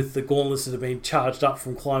touches him with the gauntlets that have been charged up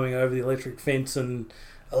from climbing over the electric fence and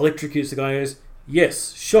electrocutes the guy and goes,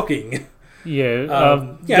 yes, shocking. Yeah.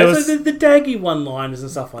 So the daggy one-liners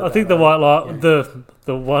and stuff like that. I think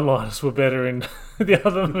the one-liners were better in the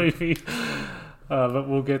other movie, but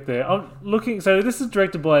we'll get there. I'm looking. So this is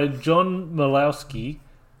directed by John Malowski.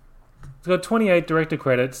 It's got 28 director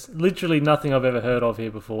credits. Literally nothing I've ever heard of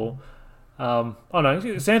here before.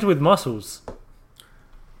 Santa with Muscles.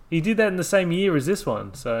 He did that in the same year as this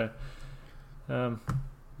one, so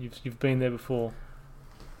you've been there before.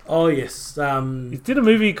 Oh yes. He did a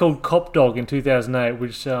movie called Cop Dog in 2008,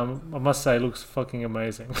 which I must say looks fucking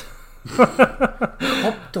amazing.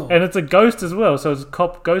 Cop Dog. And it's a ghost as well, so it's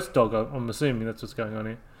Cop Ghost Dog. I'm assuming that's what's going on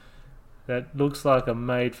here. That looks like a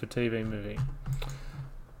made-for-TV movie.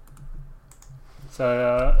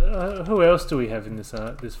 So who else do we have in this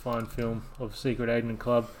fine film of Secret Agent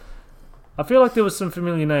Club? I feel like there was some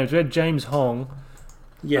familiar names. We had James Hong.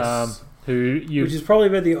 Yes. Which is probably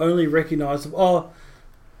about the only recognisable...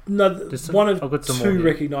 No, Just- one of I've got some more two here.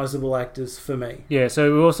 recognisable actors for me. Yeah,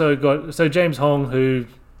 so we also got James Hong, who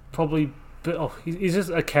probably he's just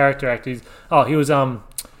a character actor. He was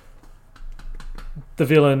the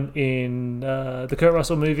villain in the Kurt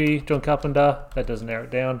Russell movie, John Carpenter. That doesn't narrow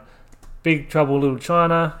it down. Big Trouble in Little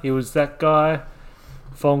China. He was that guy,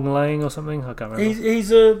 Fong Lang or something. I can't remember.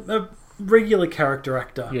 He's a regular character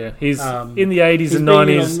actor. Yeah, he's Um, in the 80s He's and been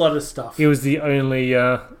in a 90s. lot of stuff. He was the only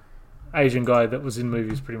Asian guy that was in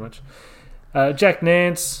movies, pretty much. Jack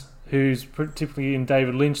Nance, who's typically in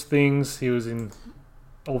David Lynch things. He was in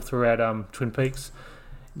all throughout Twin Peaks.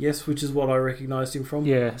 Yes, which is what I recognised him from.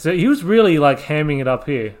 Yeah, so he was really like hamming it up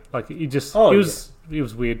here. Like he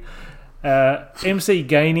was weird. MC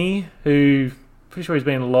Gainey, who pretty sure he's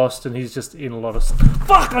been lost and he's just in a lot of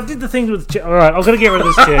fuck. I did the things with the chair. All right, I'm gonna get rid of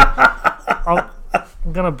this chair.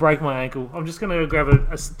 I'm gonna break my ankle. I'm just gonna grab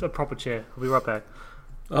a proper chair. I'll be right back.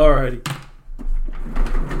 Alrighty.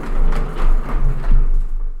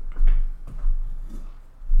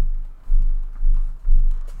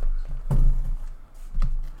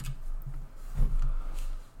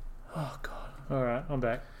 Oh god. All right, I'm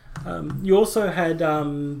back. You also had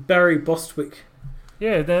Barry Bostwick.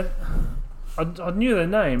 Yeah, that I knew their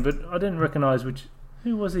name, but I didn't recognise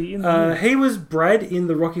who was he in the movie? He was Brad in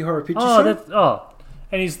the Rocky Horror Picture Show.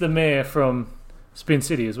 And he's the mayor from Spin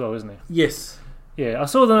City as well, isn't he? Yes. Yeah, I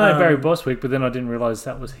saw the name Barry Bostwick, but then I didn't realise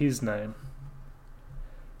that was his name.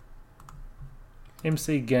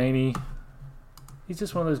 MC Gainey. He's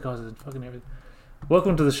just one of those guys that's fucking everything.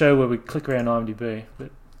 Welcome to the show where we click around IMDb.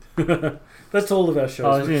 But That's all of our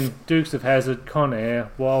shows. he's in Dukes of Hazzard, Con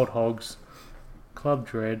Air, Wild Hogs, Club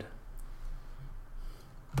Dread.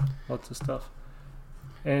 Lots of stuff.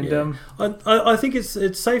 And Yeah. I think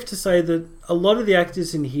it's safe to say that a lot of the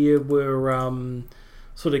actors in here were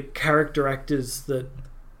sort of character actors that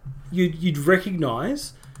you'd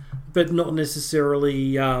recognise, but not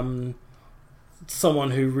necessarily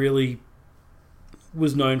someone who really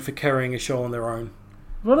was known for carrying a show on their own.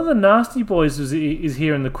 one of the Nasty Boys is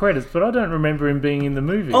here in the credits, but I don't remember him being in the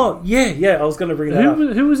movie. Oh, yeah, I was going to bring that up.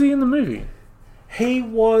 Who was he in the movie? He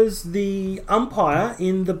was the umpire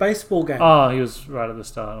in the baseball game. Oh, he was right at the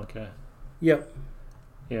start. Okay. Yep.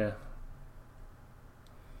 Yeah.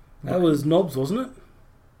 That was Knobs, wasn't it?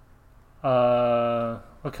 I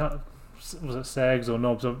can't. Was it Sags or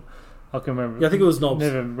Knobs? I can remember. Yeah, I think it was Knobs.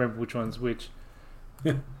 Never remember which one's which.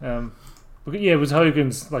 Yeah, it was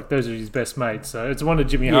Hogan's. Like those are his best mates. So it's a wonder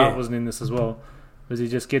Jimmy Hart wasn't in this as well, because he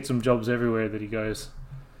just gets some jobs everywhere that he goes.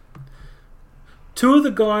 Two of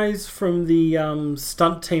the guys from the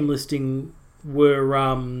stunt team listing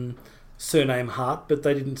were surname Hart, but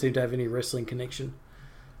they didn't seem to have any wrestling connection.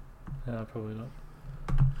 No, probably not.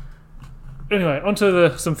 Anyway,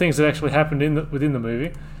 onto some things that actually happened within the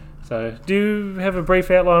movie. So, do you have a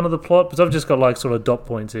brief outline of the plot? Because I've just got like sort of dot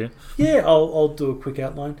points here. Yeah, I'll do a quick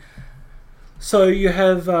outline. So you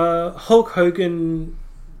have Hulk Hogan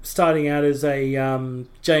starting out as a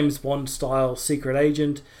James Bond style secret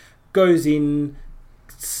agent, goes in,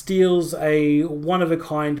 steals a one of a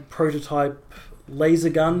kind prototype laser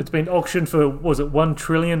gun. It's been auctioned for, was it $1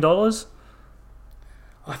 trillion?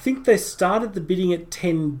 I think they started the bidding at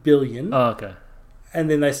 10 billion. Oh, okay. And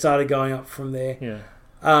then they started going up from there. Yeah.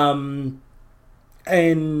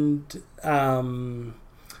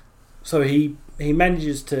 So he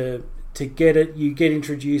manages to get it. You get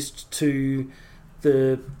introduced to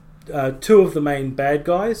the two of the main bad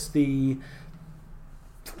guys. The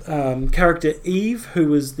character Eve, who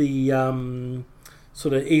was the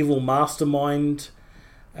sort of evil mastermind,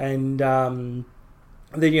 and then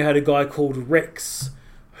you had a guy called Rex,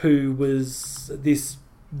 who was this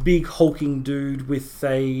big hulking dude with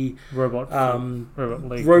a robot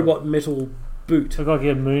metal boot. Looked like he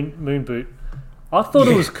had moon boot. I thought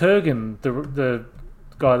it was Kurgan, the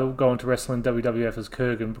guy that will go on to wrestle in WWF as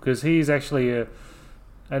Kurgan, because he's actually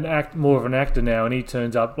more of an actor now, and he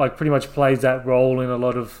turns up, like pretty much plays that role in a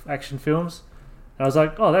lot of action films. And I was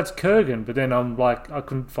like, oh, that's Kurgan, but then I'm like, I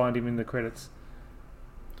couldn't find him in the credits.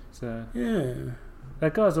 So Yeah.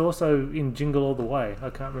 that guy's also in Jingle All the Way. I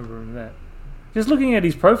can't remember him in that. Just looking at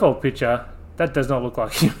his profile picture, that does not look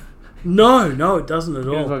like him. No, it doesn't at He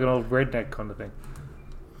all. looks like an old redneck kind of thing.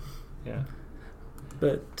 Yeah.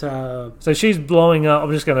 But So she's blowing up.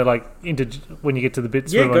 I'm just going to when you get to the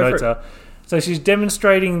bits where my go notes for it. are. So she's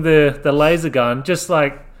demonstrating the laser gun, just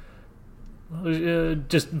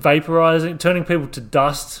vaporizing, turning people to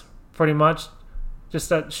dust, pretty much. Just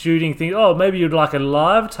that shooting thing. Oh, maybe you'd like a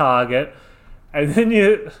live target, and then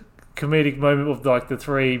you comedic moment of like the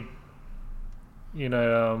three,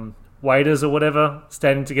 waiters or whatever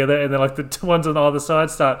standing together, and then like the ones on either side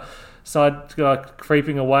start side, like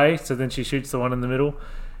creeping away. So then she shoots the one in the middle,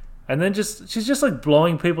 and then she's just like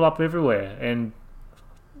blowing people up everywhere. And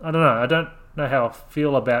I don't know. I don't know how I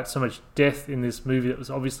feel about so much death in this movie that was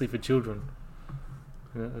obviously for children.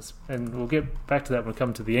 And we'll get back to that when we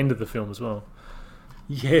come to the end of the film as well.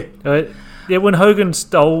 Yeah. When Hogan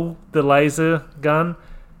stole the laser gun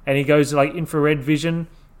and he goes like infrared vision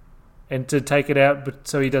and to take it out, but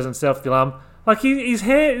so he doesn't self the alarm. Like his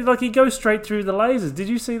hair, like he goes straight through the lasers. Did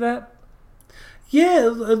you see that? Yeah, it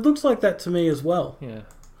looks like that to me as well. Yeah.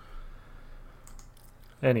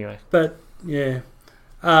 Anyway. But yeah.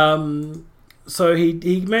 So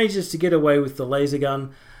he manages to get away with the laser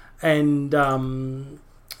gun, and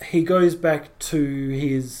he goes back to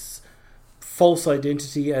his false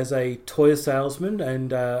identity as a toy salesman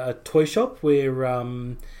and a toy shop where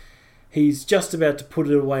he's just about to put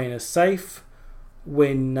it away in a safe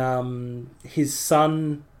when his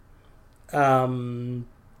son comes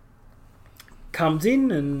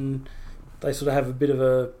in, and they sort of have a bit of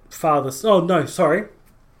a father... Oh, no, sorry.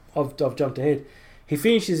 I've jumped ahead. He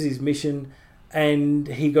finishes his mission, and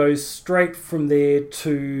he goes straight from there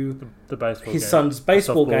to the baseball his game. son's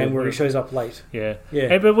baseball Softball, game where he shows up late. Yeah.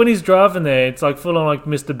 Yeah. But when he's driving there, it's like full on like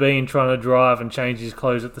Mr. Bean trying to drive and change his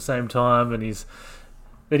clothes at the same time, and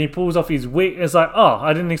then he pulls off his wig. It's like, oh,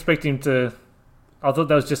 I didn't expect him to... I thought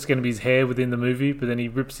that was just going to be his hair within the movie, but then he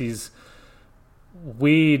rips his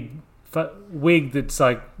weird wig that's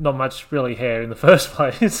like not much really hair in the first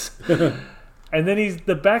place. And then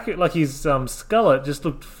the back, like his skullet just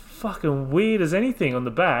looked fucking weird as anything on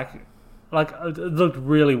the back. Like, it looked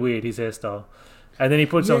really weird, his hairstyle. And then he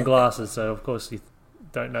puts on glasses, so of course you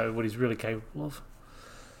don't know what he's really capable of.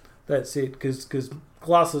 That's it, because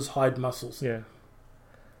glasses hide muscles. Yeah.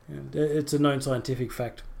 It's a known scientific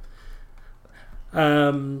fact.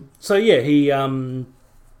 So yeah, he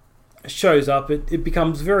shows up. It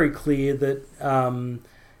becomes very clear that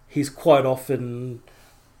he's quite often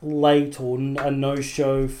late or a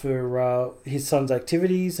no-show for his son's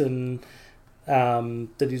activities, and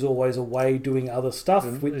that he's always away doing other stuff.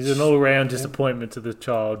 He's an all-round disappointment to the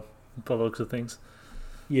child, by the looks of things.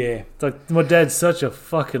 Yeah. It's like, my dad's such a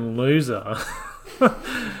fucking loser.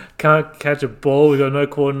 Can't catch a ball, we got no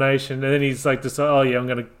coordination, and then he's like, oh yeah, I'm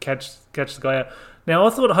going to catch the guy out. Now, I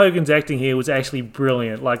thought Hogan's acting here was actually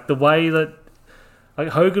brilliant. Like, the way that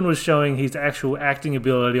Hogan was showing his actual acting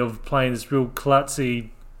ability of playing this real klutzy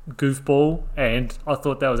goofball, and I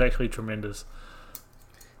thought that was actually tremendous.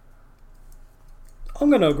 I'm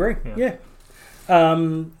going to agree. Yeah.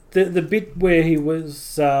 The bit where he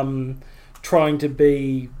was trying to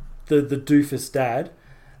be the doofus dad,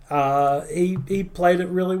 he played it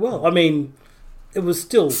really well. I mean, it was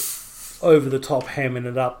still over the top, hamming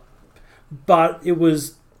it up, but it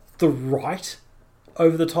was the right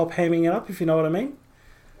over the top hamming it up, if you know what I mean.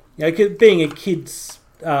 You know, being a kid's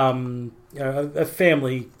a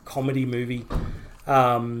family comedy movie,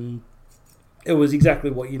 it was exactly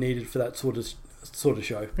what you needed for that sort of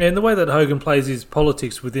show. And the way that Hogan plays his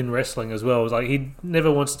politics within wrestling as well is like, he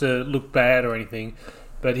never wants to look bad or anything,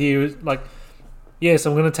 but he was like, yes,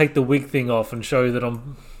 I'm going to take the wig thing off and show that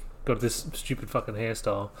I'm got this stupid fucking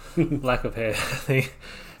hairstyle, lack of hair thing,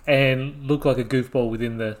 and look like a goofball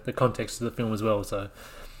within the context of the film as well. So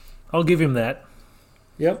I'll give him that.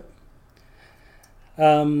 Yep.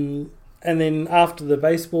 And then after the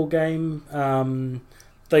baseball game,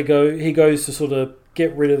 he goes to sort of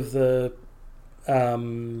get rid of the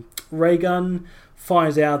ray gun,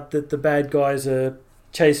 finds out that the bad guys are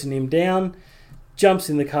chasing him down, jumps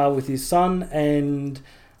in the car with his son, and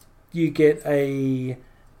you get a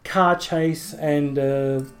car chase and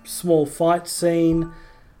a small fight scene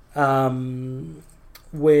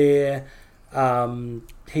where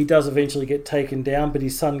he does eventually get taken down, but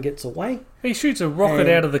his son gets away. He shoots a rocket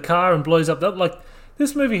out of the car and blows up. That, like,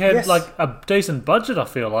 this movie had like a decent budget, I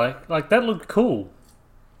feel like. Like, that looked cool.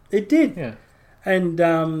 It did. Yeah. And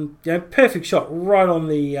perfect shot right on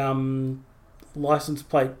the license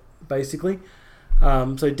plate, basically.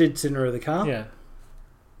 So dead center of the car. Yeah.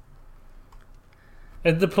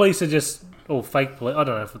 And the police are just all fake police. I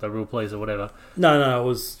don't know if they're real police or whatever. No, it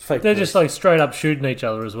was fake. They're police. just like straight up shooting each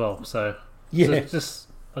other as well. So yeah, just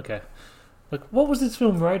okay. Like, what was this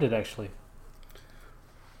film rated actually?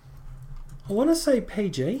 I want to say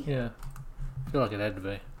PG. Yeah, I feel like it had to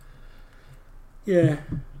be. Yeah,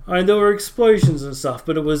 I mean there were explosions and stuff,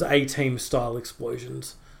 but it was A-Team style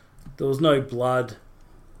explosions. There was no blood.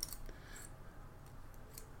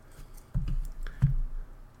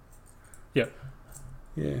 Yep.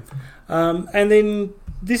 Yeah. And then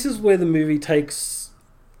this is where the movie takes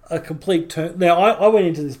a complete turn. Now, I went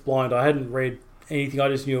into this blind. I hadn't read anything. I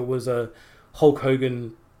just knew it was a Hulk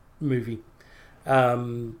Hogan movie.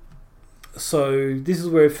 So this is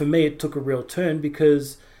where, for me, it took a real turn,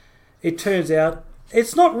 because it turns out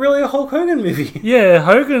it's not really a Hulk Hogan movie. Yeah,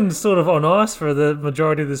 Hogan's sort of on ice for the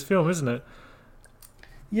majority of this film, isn't it?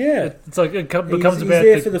 Yeah. It's like it becomes he's about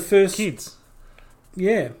there for the first kids.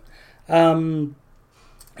 Yeah.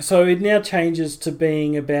 So it now changes to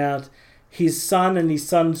being about his son and his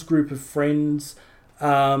son's group of friends,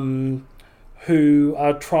 who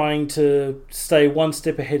are trying to stay one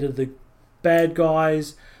step ahead of the bad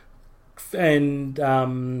guys and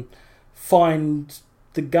find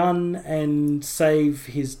the gun and save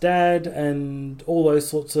his dad and all those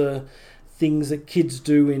sorts of things that kids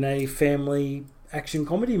do in a family action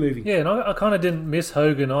comedy movie. Yeah, and I kind of didn't miss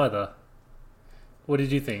Hogan either. What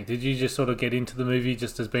did you think? Did you just sort of get into the movie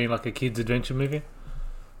just as being like a kid's adventure movie?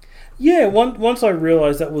 Yeah, once I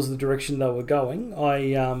realised that was the direction they were going,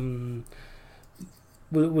 I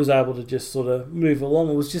was able to just sort of move along.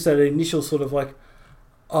 It was just that initial sort of like,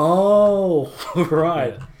 oh,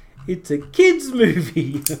 right, Yeah. It's a kids'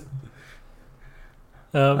 movie.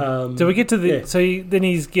 Do we get to the... yeah. So then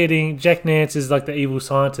he's getting... Jack Nance is like the evil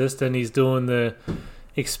scientist, and he's doing the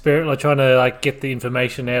experiment, like trying to like get the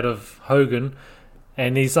information out of Hogan,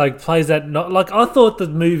 and he's like plays that... Not like, I thought the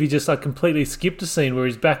movie just like completely skipped a scene where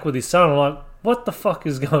he's back with his son. I'm like, what the fuck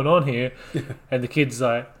is going on here? And the kid's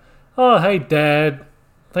like, oh, hey, Dad,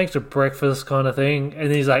 thanks for breakfast, kind of thing.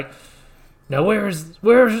 And he's like, now where is it?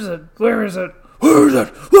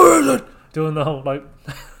 Doing the whole like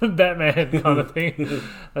Batman kind of thing.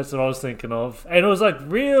 That's what I was thinking of. And it was like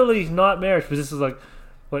really nightmarish, because this is like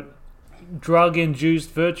what drug-induced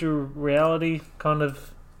virtual reality kind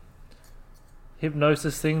of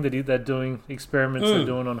hypnosis thing that they're doing, experiments they're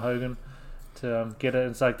doing on Hogan to get it.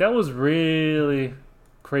 It's like, that was really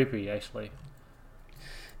creepy, actually.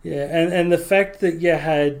 Yeah, and the fact that you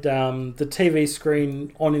had the TV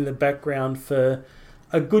screen on in the background for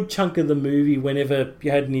a good chunk of the movie whenever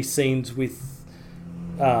you had any scenes with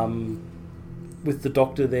the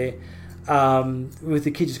doctor there, with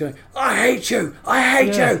the kid just going, I hate you, I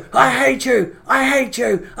hate you, I hate you, I hate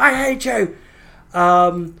you, I hate you.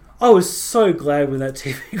 I was so glad when that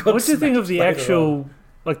TV got. What do you think of the actual,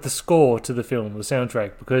 like the score to the film, the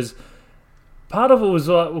soundtrack? Because part of it was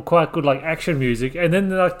quite good, like action music, and then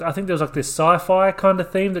like I think there was like this sci-fi kind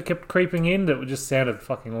of theme that kept creeping in that just sounded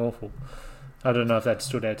fucking awful. I don't know if that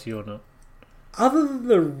stood out to you or not. Other than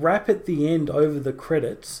the rap at the end over the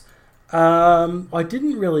credits, I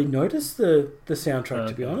didn't really notice the soundtrack,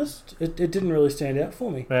 to be honest. It didn't really stand out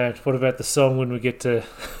for me. Man, what about the song when we get to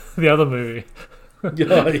the other movie? Oh, yeah.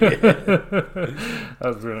 That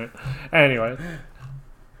was brilliant. Anyway,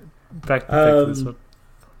 back to this one.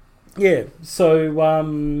 Yeah, so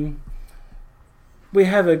we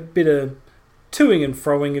have a bit of toing and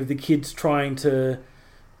froing of the kids trying to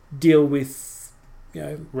deal with,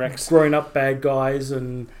 Rex, grown-up bad guys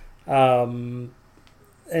and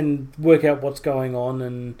work out what's going on,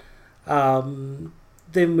 and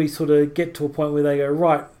then we sort of get to a point where they go,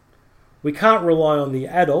 right, we can't rely on the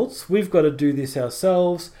adults, we've got to do this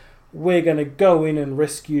ourselves, we're going to go in and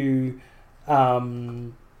rescue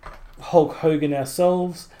Hulk Hogan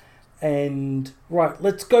ourselves, and right,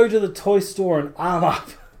 let's go to the toy store and arm up.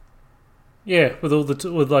 Yeah, with all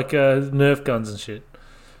with like Nerf guns and shit.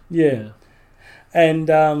 Yeah. And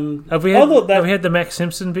have we had the Max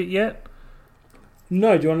Simpson bit yet?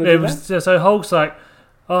 No, do you want to do that? So Hulk's like,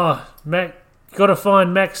 oh, Mac, got to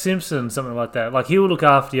find Max Simpson, something like that. Like, he'll look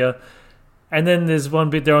after you. And then there's one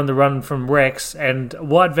bit they're on the run from Rex, and a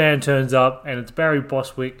white van turns up, and it's Barry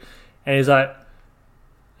Bostwick, and he's like,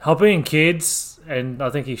 hop in, kids. And I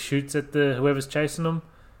think he shoots at whoever's chasing them.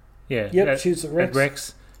 Yeah. Yep, shoots at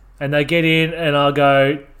Rex. And they get in, and I'll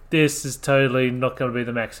go, this is totally not going to be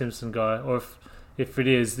the Max Simpson guy. Or if it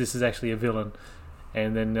is, this is actually a villain.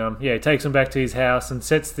 And then, he takes him back to his house and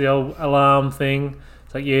sets the old alarm thing.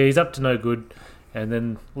 It's like, yeah, he's up to no good. And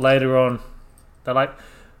then later on, they're like,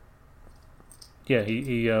 yeah,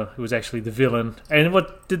 he was actually the villain. And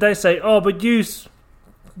what did they say? Oh, but you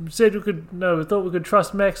said we thought we could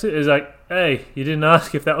trust Max. It's like, hey, you didn't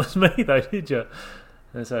ask if that was me, though, did you?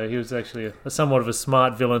 And so he was actually a somewhat of a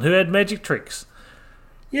smart villain who had magic tricks.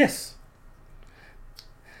 Yes.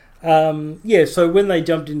 So when they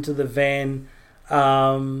jumped into the van,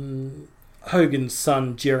 Hogan's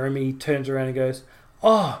son, Jeremy, turns around and goes,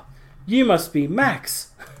 oh, you must be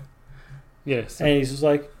Max. Yes. And he's just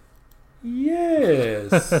like,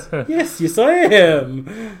 yes. yes, I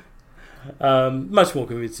am. Much more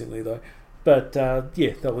convincingly, though. But,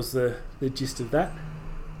 that was the gist of that.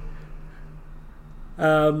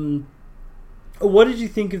 What did you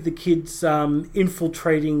think of the kids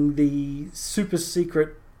infiltrating the super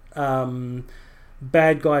secret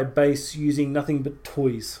bad guy base using nothing but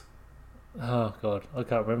toys. Oh god, I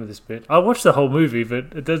can't remember this bit. I watched the whole movie, but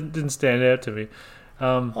it didn't stand out to me.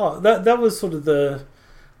 That was sort of the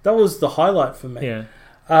highlight for me. Yeah.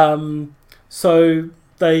 So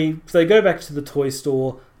they go back to the toy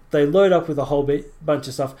store. They load up with a whole bunch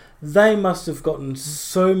of stuff. They must have gotten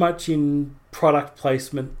so much in product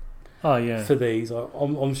placement. Oh yeah. For these,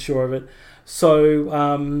 I'm sure of it.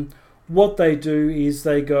 So what they do is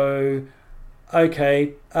they go,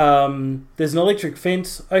 okay, there's an electric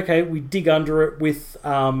fence. Okay, we dig under it with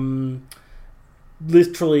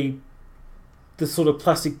literally the sort of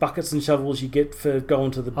plastic buckets and shovels you get for going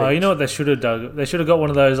to the beach. Oh, you know what they should have done? They should have got one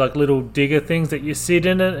of those like little digger things that you sit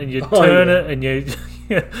in it and you turn it and you...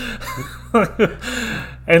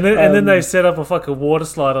 and then they set up a fucking water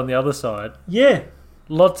slide on the other side. Yeah.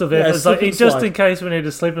 Lots of effort. Yeah, It's just in case we need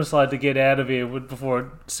a slip and slide to get out of here before it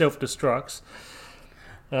self-destructs.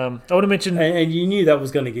 I want to mention... And you knew that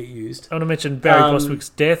was going to get used. I want to mention Barry Bostwick's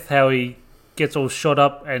death, how he gets all shot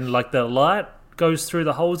up and like the light goes through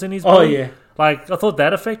the holes in his body. Oh, yeah. Like, I thought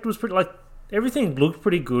that effect was pretty... Like, everything looked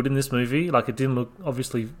pretty good in this movie. Like, it didn't look,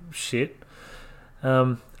 obviously, shit.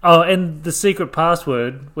 And the secret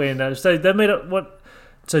password, when... so they made up what...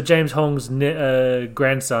 So James Hong's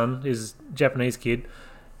grandson is a Japanese kid,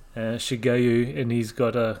 Shigeru, and he's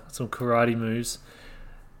got some karate moves.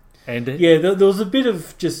 And yeah, there was a bit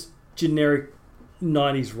of just generic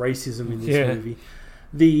 90s racism in this movie.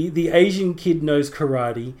 The Asian kid knows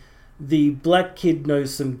karate. The black kid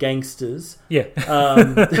knows some gangsters. Yeah.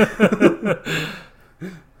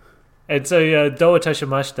 And so Doa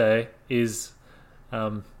Toshimashite is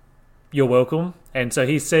you're welcome. And so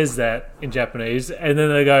he says that in Japanese. And then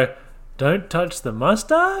they go, don't touch the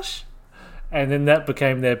mustache? And then that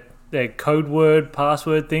became their code word,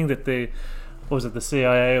 password thing that the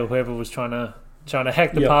CIA or whoever was trying to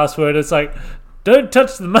hack the password. It's like, don't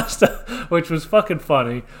touch the mustache, which was fucking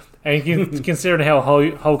funny. And considering how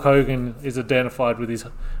Hulk Hogan is identified with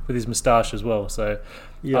his moustache as well, so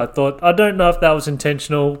I thought, I don't know if that was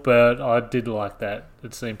intentional, but I did like that.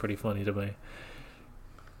 It seemed pretty funny to me.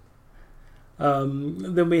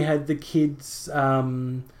 Then we had the kids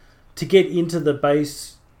to get into the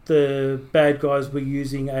base. The bad guys were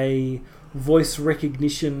using a voice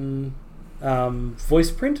recognition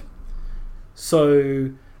voice print,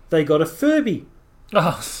 so they got a Furby.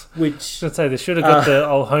 Oh, which I'd say they should have got the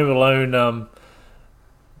old Home Alone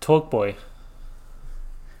talk boy.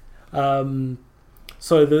 So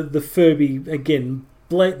the Furby, again,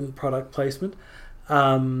 blatant product placement.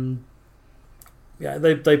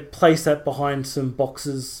 They place that behind some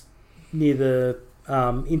boxes near the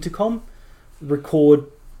intercom, record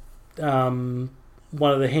one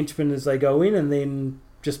of the henchmen as they go in, and then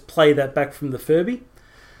just play that back from the Furby.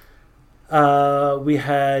 We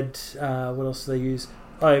had what else do they use?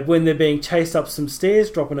 When they're being chased up some stairs,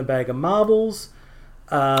 dropping a bag of marbles.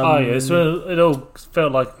 So it all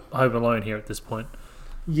felt like Home Alone here at this point.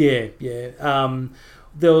 Yeah.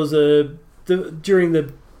 There was during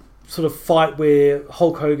the sort of fight where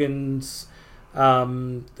Hulk Hogan's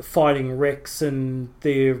fighting Rex, and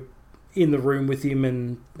they're in the room with him,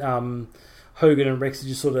 and Hogan and Rex are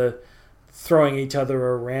just sort of throwing each other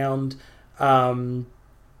around.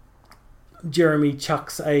 Jeremy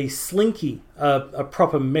chucks a slinky, a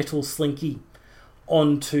proper metal slinky,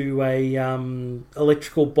 onto a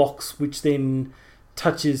electrical box, which then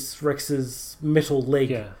touches Rex's metal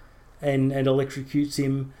leg and electrocutes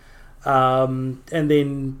him. And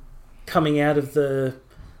then coming out of the,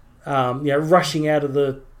 rushing out of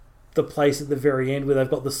the place at the very end where they've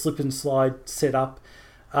got the slip and slide set up,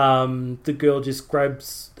 the girl just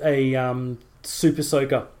grabs a super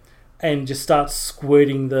soaker and just starts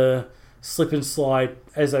squirting the slip and slide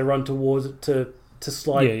as they run towards it to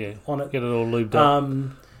slide on it. Get it all lubed up.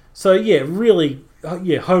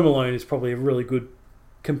 Home Alone is probably a really good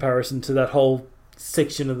comparison to that whole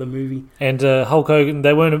section of the movie. And Hulk Hogan,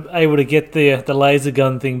 they weren't able to get the laser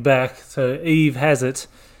gun thing back, so Eve has it.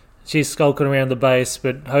 She's skulking around the base,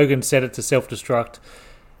 but Hogan set it to self-destruct.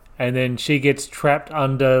 And then she gets trapped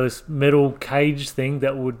under this metal cage thing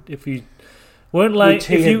that would, if you weren't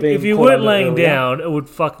laying down, it would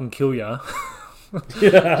fucking kill you.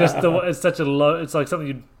 It's such a low. It's like something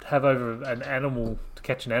you'd have over an animal to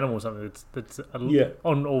catch an animal or something. That's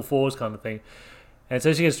on all fours kind of thing. And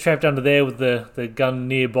so she gets trapped under there with the gun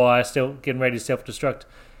nearby, still getting ready to self-destruct.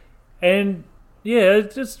 And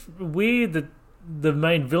it's just weird that the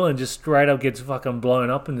main villain just straight up gets fucking blown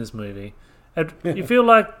up in this movie. And you feel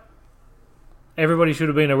like everybody should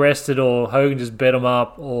have been arrested, or Hogan just bet him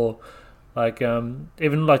up, or like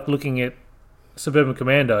even like looking at Suburban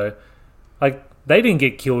Commando, Like, they didn't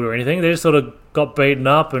get killed or anything. They just sort of got beaten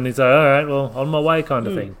up, and he's like, all right, well, on my way kind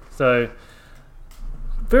of thing. So,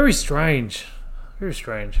 very strange. Very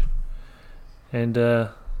strange. And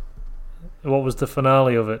what was the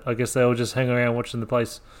finale of it? I guess they all just hang around watching the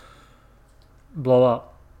place blow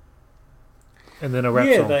up. And then a rap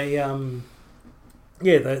song.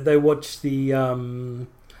 They watch the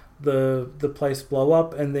place blow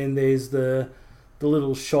up, and then there's the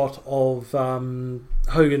little shot of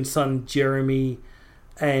Hogan's son Jeremy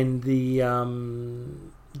and the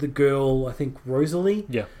girl, I think Rosalie,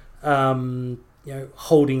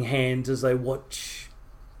 holding hands as they watch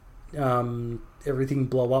everything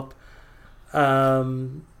blow up.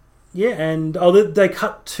 And they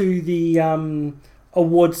cut to the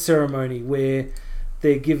award ceremony where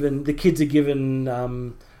the kids are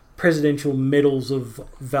given presidential medals of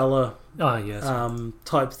valor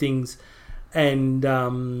type things, and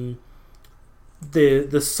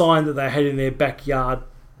the sign that they had in their backyard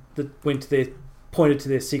that pointed to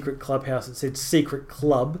their secret clubhouse, it said secret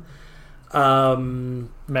club. The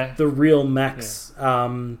real Max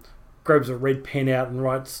grabs a red pen out and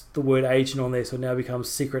writes the word agent on there, so it now becomes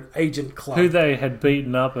Secret Agent Club. Who they had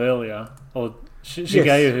beaten up earlier, or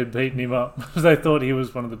Shigeru had beaten him up because they thought he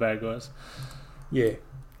was one of the bad guys. Yeah.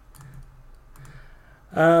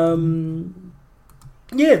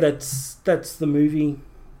 That's the movie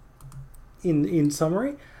in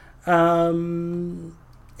summary.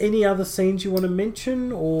 Any other scenes you want to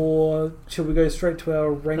mention, or shall we go straight to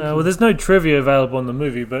our ranking? Well, there's no trivia available on the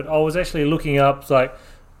movie, but I was actually looking up like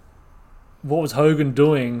what was Hogan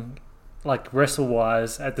doing, like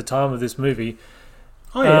wrestle-wise, at the time of this movie.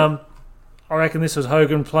 Oh yeah. I reckon this was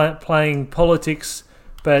Hogan playing politics,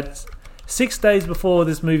 but 6 days before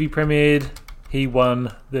this movie premiered, he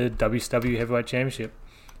won the WCW Heavyweight Championship.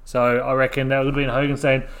 So I reckon that would have been Hogan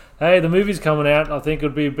saying, hey, the movie's coming out. I think it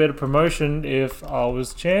would be a better promotion if I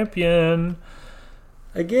was champion.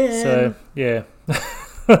 Again. So, yeah.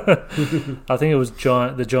 I think it was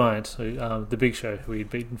the Giant, the Big Show, who he'd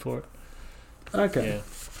beaten for it. Okay. Yeah.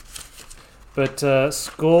 But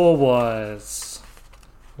score-wise,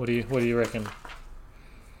 what do you reckon?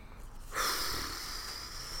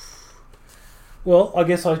 Well, I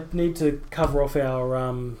guess I need to cover off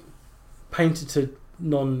our patented,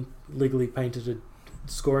 non-legally patented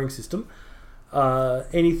scoring system.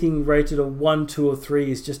 Anything rated a 1, 2, or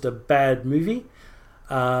 3 is just a bad movie.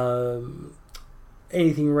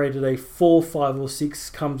 Anything rated a 4, 5, or 6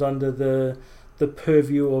 comes under the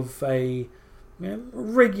purview of a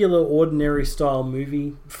regular, ordinary style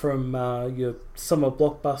movie, from your summer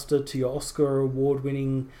blockbuster to your Oscar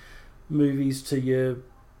award-winning movies to your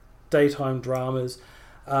daytime dramas.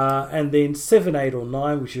 And then 7, 8, or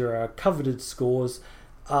 9, which are our coveted scores,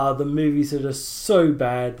 are the movies that are so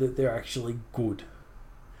bad that they're actually good.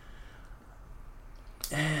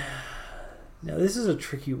 Now, this is a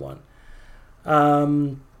tricky one.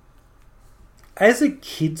 As a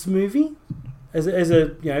kids movie, as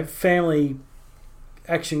a family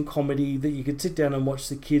action comedy that you could sit down and watch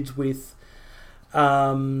the kids with,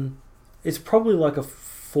 it's probably like a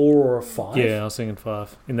 4 or a 5. Yeah, I was thinking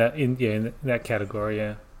 5 in that category.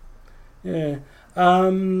 Yeah. Yeah.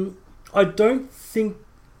 I don't think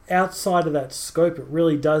outside of that scope it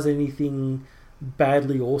really does anything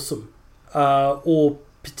badly awesome or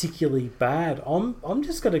particularly bad. I'm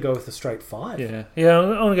just going to go with a straight 5. Yeah. I'm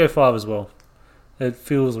going to go 5 as well. It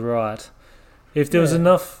feels right. If there was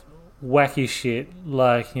enough wacky shit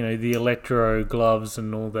like the electro gloves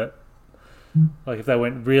and all that, like if they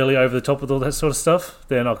went really over the top with all that sort of stuff,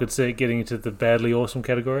 then I could see it getting into the badly awesome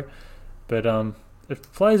category. But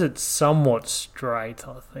it plays it somewhat straight,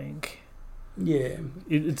 I think. Yeah,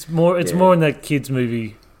 it's more in that kids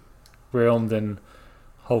movie realm than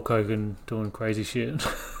Hulk Hogan doing crazy shit.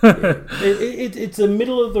 It's a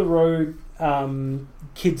middle of the road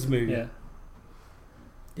kids movie.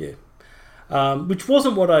 Yeah. Which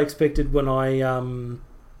wasn't what I expected when I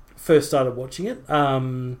first started watching it.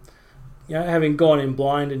 Having gone in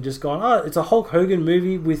blind and just gone, it's a Hulk Hogan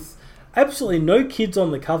movie with absolutely no kids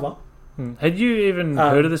on the cover. Had you even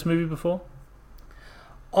heard of this movie before?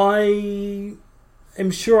 I am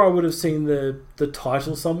sure I would have seen the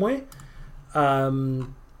title somewhere. But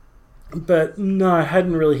no, it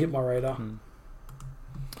hadn't really hit my radar.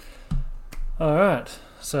 All right.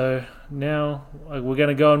 So now we're going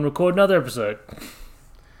to go and record another episode.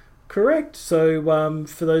 Correct. So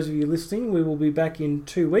for those of you listening, we will be back in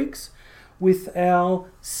 2 weeks with our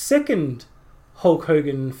second Hulk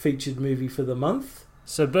Hogan featured movie for the month.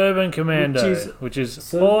 Suburban Commando, which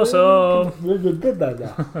is awesome. Or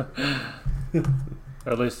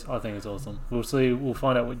at least I think it's awesome. We'll see. We'll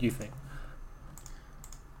find out what you think.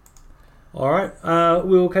 All right.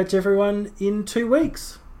 We'll catch everyone in 2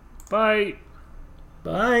 weeks. Bye.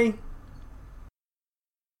 Bye.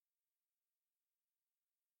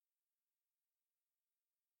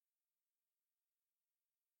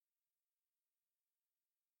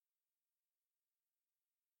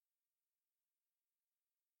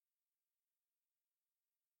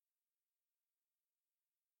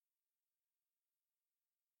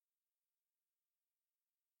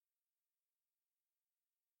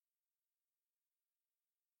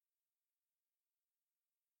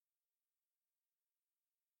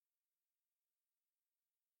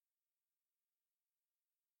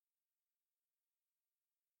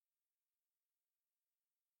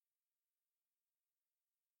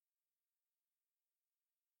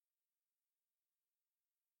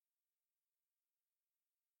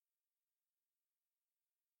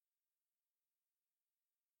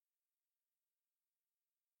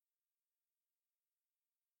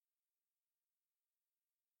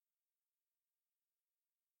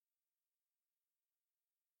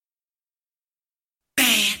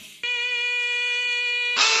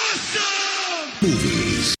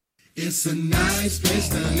 Movies. It's a nice place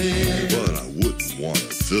to live. But I wouldn't want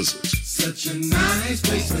to visit. Such a nice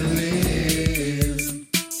place to live.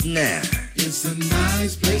 Nah. It's a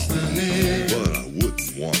nice place to live. But I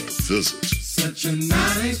wouldn't want to visit. Such a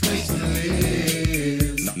nice place to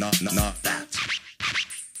live. Not that.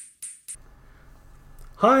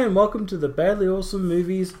 Hi, and welcome to the Badly Awesome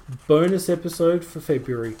Movies bonus episode for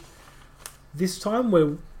February. This time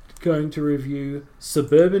we're going to review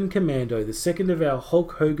Suburban Commando, the second of our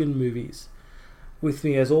Hulk Hogan movies. With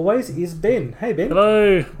me, as always, is Ben. Hey, Ben.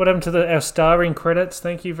 Hello. What happened to our starring credits?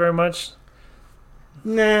 Thank you very much.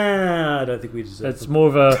 Nah, I don't think we deserve It's them.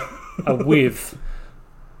 more of a with.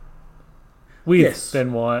 With Yes.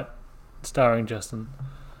 Ben White, starring Justin.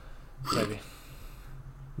 Maybe.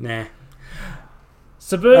 Nah.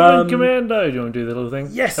 Suburban Commando. Do you want to do the little thing?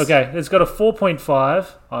 Yes. Okay, it's got a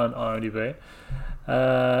 4.5 on IMDb.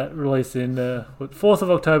 Released in 4th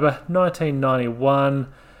of October 1991.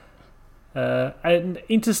 An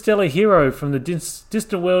interstellar hero from the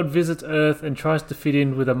distant world visits Earth and tries to fit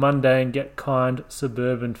in with a mundane yet kind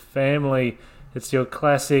suburban family. It's your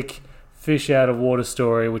classic fish out of water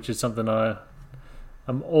story, which is something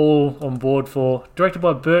I'm all on board for. Directed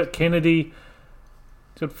by Burt Kennedy.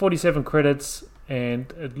 It's got 47 credits,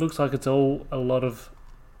 and it looks like it's all a lot of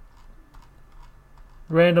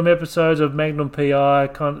random episodes of Magnum PI,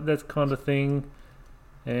 that kind of thing,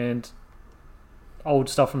 and old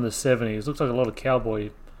stuff from the 70s. Looks like a lot of cowboy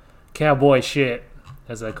shit,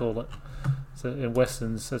 as they call it. So in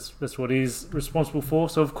westerns, that's what he's responsible for.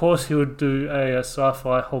 So of course he would do a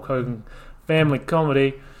sci-fi Hulk Hogan family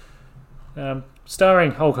comedy,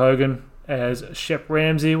 starring Hulk Hogan as Shep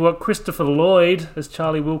Ramsey. Well, Christopher Lloyd as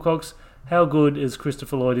Charlie Wilcox. How good is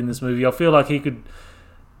Christopher Lloyd in this movie? I feel like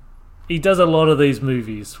he does a lot of these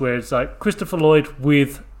movies where it's like Christopher Lloyd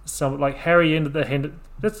with some, like Harry and the Hendersons.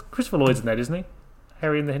 That's Christopher Lloyd's in that, isn't he?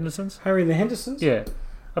 Harry and the Hendersons? Harry and the Hendersons? Yeah.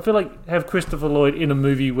 I feel like have Christopher Lloyd in a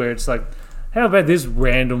movie where it's like, how about this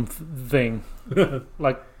random thing?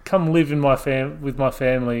 Like, come live in with my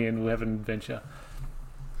family and we'll have an adventure.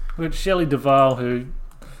 We've got Shelley Duvall, who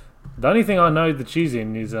the only thing I know that she's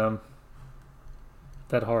in is that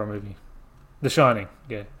horror movie, The Shining.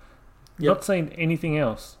 Yeah. Yep. Not seen anything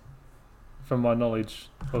else from my knowledge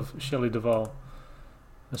of Shelley Duvall,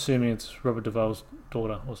 assuming it's Robert Duvall's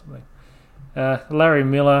daughter or something. Larry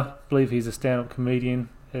Miller, I believe he's a stand-up comedian,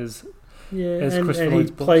 as Christopher and he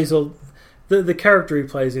Lloyd's boss. plays the character he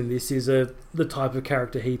plays in this is the type of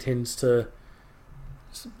character he tends to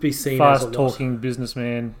be seen as a lot. Fast-talking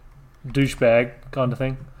businessman, douchebag kind of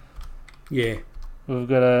thing. Yeah. We've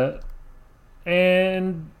got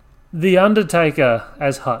and The Undertaker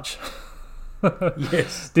as Hutch.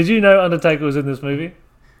 Yes. Did you know Undertaker was in this movie?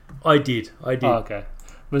 I did. Oh, okay.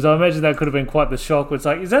 Because I imagine that could have been quite the shock. Where it's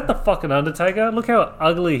like, is that the fucking Undertaker? Look how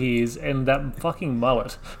ugly he is, and that fucking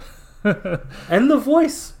mullet. And the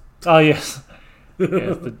voice. Oh, yes.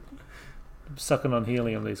 Yeah, sucking on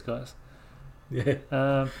helium, these guys. Yeah.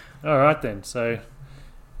 All right, then. So,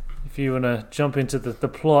 if you want to jump into the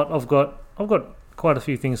plot, I've got quite a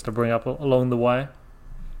few things to bring up along the way.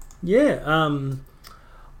 Yeah.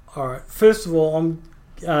 All right. First of all,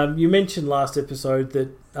 you mentioned last episode that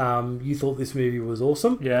you thought this movie was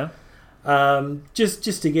awesome. Yeah.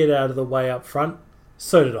 Just to get out of the way up front,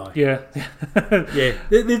 so did I. Yeah. Yeah.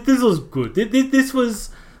 This was good. This was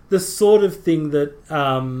the sort of thing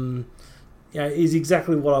that is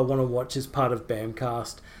exactly what I want to watch as part of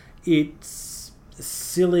Bamcast. It's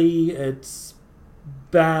silly. It's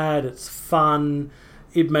bad. It's fun.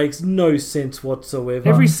 It makes no sense whatsoever.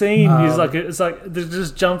 Every scene is it's like they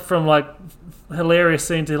just jump from like hilarious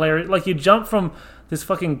scene to hilarious. Like you jump from this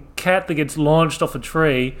fucking cat that gets launched off a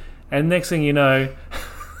tree, and next thing you know,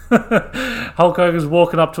 Hulk Hogan's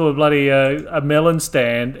walking up to a bloody a melon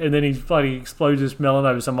stand, and then he bloody explodes this melon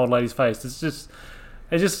over some old lady's face. It's just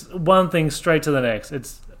one thing straight to the next.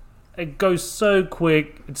 It goes so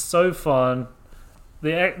quick. It's so fun.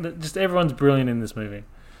 Just everyone's brilliant in this movie.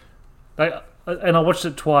 And I watched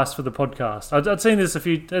it twice for the podcast. I'd seen this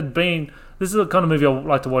this is the kind of movie I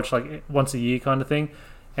like to watch like once a year kind of thing.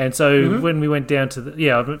 And so when we went down to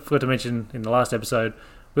I forgot to mention in the last episode,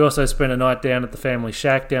 we also spent a night down at the family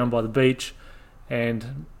shack down by the beach,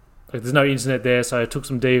 and like there's no internet there, so I took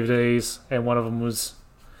some DVDs, and one of them was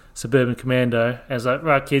Suburban Commando. And I was like,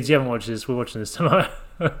 right, kids, you haven't watched this, we're watching this tonight.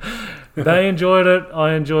 They enjoyed it,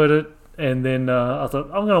 I enjoyed it, and then I thought,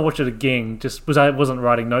 I'm going to watch it again, just because I wasn't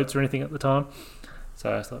writing notes or anything at the time.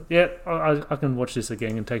 So I thought, yeah, I can watch this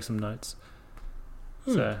again and take some notes.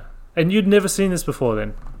 So, and you'd never seen this before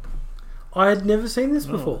then? I had never seen this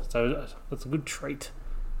before. So that's a good treat.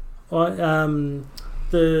 The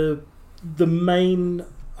main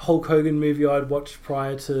Hulk Hogan movie I'd watched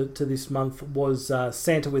prior to this month was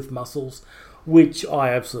Santa with Muscles, which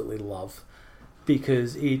I absolutely love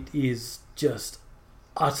because it is just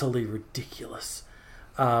utterly ridiculous.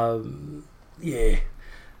 Yeah,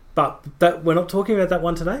 but we're not talking about that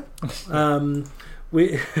one today.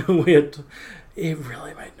 It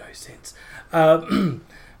really made no sense.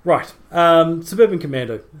 Right, Suburban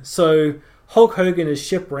Commando. So Hulk Hogan is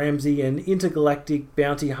Shep Ramsey, an intergalactic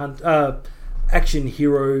bounty hunt action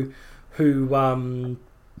hero who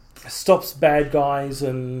stops bad guys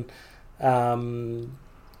and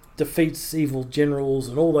defeats evil generals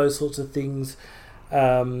and all those sorts of things.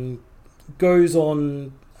 Goes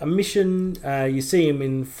on a mission. You see him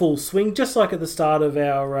in full swing, just like at the start of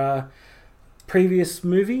our previous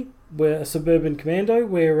movie, where Suburban Commando.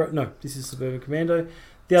 This is Suburban Commando.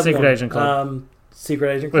 The other Secret one, Agent Club.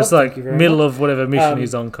 Secret Agent Club. It's like middle of whatever mission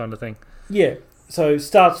he's on, kind of thing. Yeah. So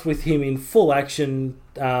starts with him in full action,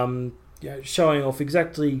 showing off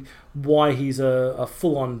exactly why he's a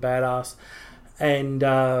full-on badass, and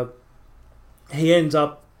he ends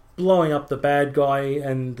up blowing up the bad guy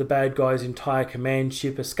and the bad guy's entire command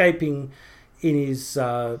ship, escaping in his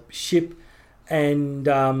ship, and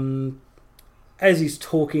as he's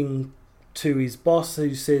talking to his boss,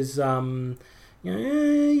 who says, you're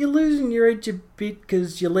losing your edge a bit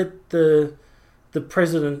because you let the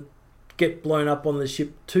president get blown up on the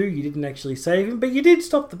ship too. You didn't actually save him, but you did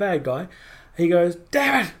stop the bad guy. He goes,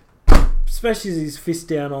 damn it! Smashes his fist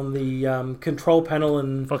down on the control panel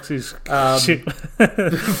and fucks his ship.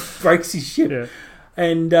 Breaks his ship. Yeah.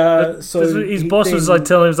 And so his boss was like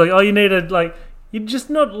telling him, like, oh, you need to, like, you're just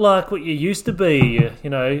not like what you used to be. You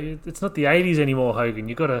know, it's not the 80s anymore, Hogan.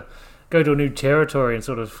 You've got to go to a new territory and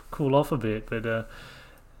sort of cool off a bit. But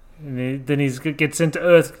and then he gets sent to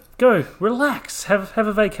Earth. Go, relax, have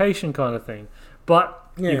a vacation kind of thing.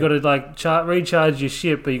 But you've got to like recharge your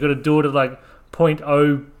ship, but you've got to do it at like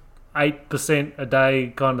 0.08% a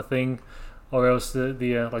day kind of thing, or else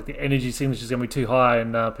the energy signature is going to be too high,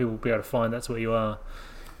 and people will be able to find that's where you are.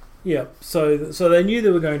 Yeah, so they knew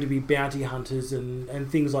there were going to be bounty hunters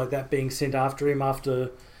and things like that being sent after him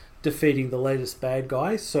after defeating the latest bad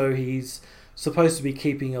guy. So he's supposed to be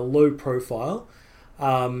keeping a low profile.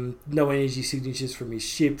 No energy signatures from his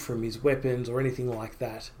ship, from his weapons, or anything like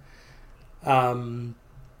that.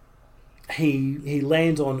 He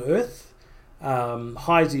lands on Earth,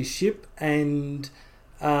 hides his ship, and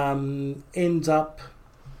ends up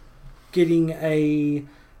getting a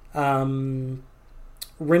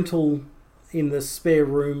rental in the spare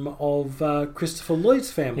room of Christopher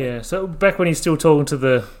Lloyd's family. Yeah, so back when he's still talking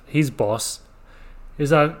to his boss,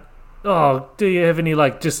 he's like, oh, do you have any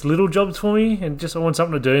like just little jobs for me? And just I want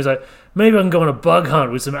something to do. He's like, maybe I can go on a bug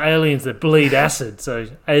hunt with some aliens that bleed acid. So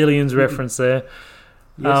aliens reference there.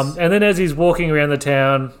 Yes. And then as he's walking around the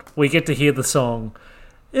town, we get to hear the song.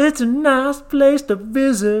 It's a nice place to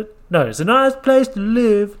visit. No, it's a nice place to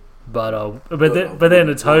live. But then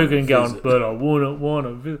it's Hogan going, but I wouldn't want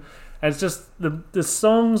to visit. And it's just the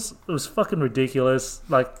songs. It was fucking ridiculous.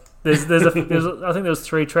 Like I think there was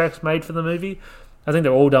 3 tracks made for the movie. I think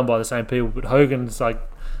they're all done by the same people, but Hogan's like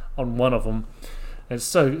on one of them. It's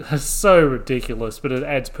so ridiculous, but it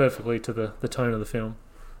adds perfectly to the tone of the film.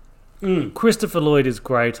 Christopher Lloyd is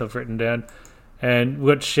great. I've written down, and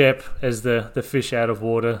we've got Shep as the fish out of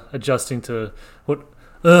water, adjusting to what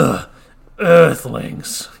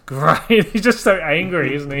Earthlings. Great. He's just so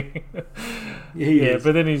angry, isn't he? He is.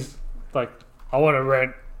 But then he's like, I want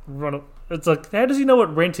to run it's like, how does he know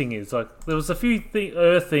what renting is? Like, there was a few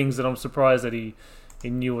things that I'm surprised that he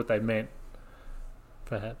knew what they meant,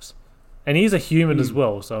 perhaps. And he's a human as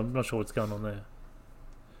well, so I'm not sure what's going on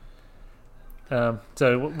there.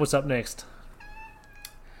 So what's up next?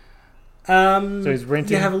 So he's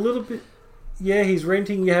renting. You have a little bit. Yeah, he's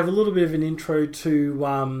renting. You have a little bit of an intro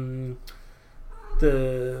to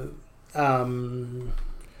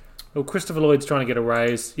Well, Christopher Lloyd's trying to get a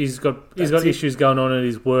raise. He's got issues going on at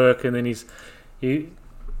his work, and then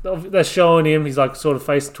they're showing him. He's like sort of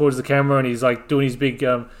facing towards the camera, and he's like doing his big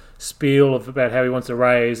spiel about how he wants a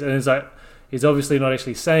raise. And it's like he's obviously not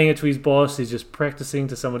actually saying it to his boss. He's just practicing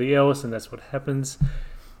to somebody else, and that's what happens.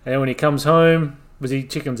 And then when he comes home, he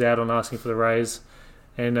chickens out on asking for the raise,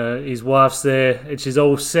 and his wife's there, and she's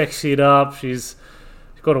all sexied up. She's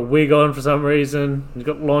got a wig on for some reason. He's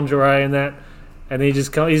got lingerie and that. And he's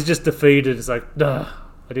just defeated. It's like, duh,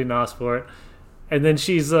 I didn't ask for it. And then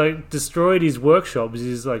she's like destroyed his workshop.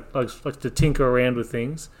 He's like to tinker around with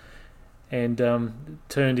things, and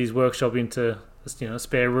turned his workshop into a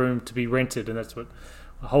spare room to be rented. And that's what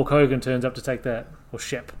Hulk Hogan turns up to take that, or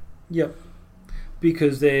Shep. Yep,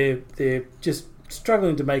 because they're just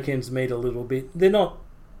struggling to make ends meet a little bit. They're not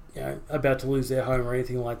about to lose their home or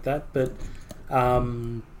anything like that, but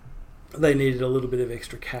they needed a little bit of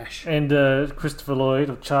extra cash. And Christopher Lloyd,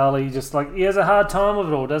 or Charlie, just like, he has a hard time with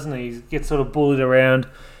it all, doesn't he? He gets sort of bullied around.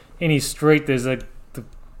 In his street, there's the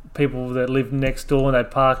people that live next door, and they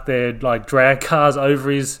park their like drag cars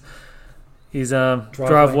over his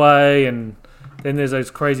driveway. And then there's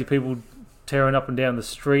those crazy people tearing up and down the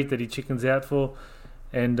street that he chickens out for.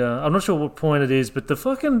 And I'm not sure what point it is, but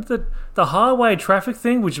the highway traffic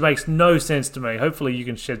thing, which makes no sense to me. Hopefully you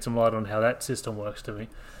can shed some light on how that system works to me.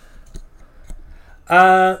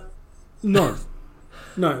 No,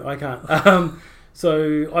 I can't.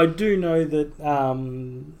 So I do know that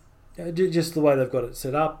just the way they've got it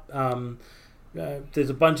set up, there's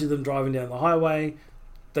a bunch of them driving down the highway.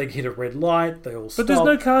 They hit a red light. They all stop. But there's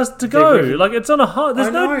no cars to go. Like, it's on a high.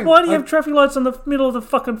 There's no. Why do you have traffic lights on the middle of the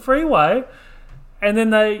fucking freeway? And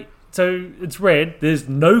then so it's red. There's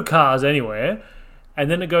no cars anywhere, and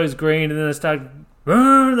then it goes green, and then they start.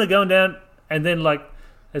 They're going down, and then like.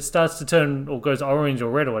 It starts to turn or goes orange or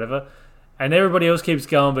red or whatever, and everybody else keeps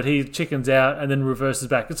going, but he chickens out and then reverses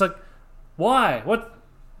back. It's like, why?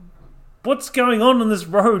 What's going on this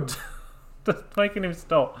road that's making him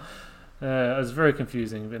stop? It was very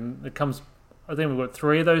confusing. And it comes, I think we've got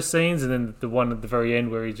 3 of those scenes, and then the one at the very end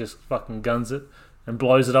where he just fucking guns it and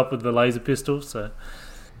blows it up with the laser pistol. So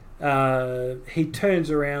he turns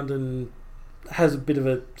around and has a bit of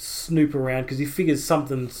a snoop around because he figures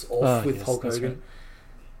something's off with Hulk Hogan. Right.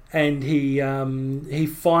 And he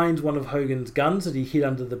finds one of Hogan's guns that he hid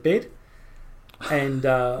under the bed, and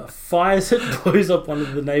fires it, blows up one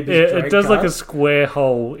of the neighbours' drag it does cars. like a square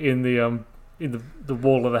hole in the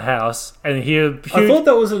wall of the house, and here I thought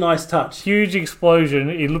that was a nice touch. Huge explosion.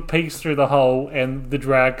 He peeks through the hole, and the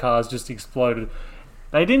drag cars just exploded.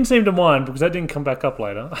 They didn't seem to mind because that didn't come back up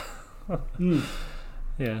later.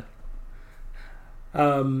 Yeah.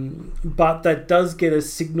 But that does get a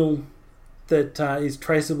signal that is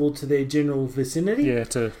traceable to their general vicinity. Yeah,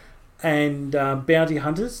 and bounty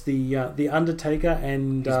hunters, the Undertaker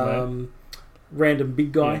and random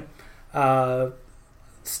big guy,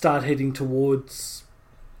 start heading towards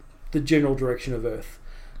the general direction of Earth.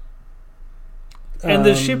 And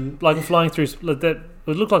the ship, like flying through, that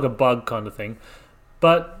it looked like a bug kind of thing,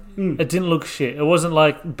 but it didn't look shit. It wasn't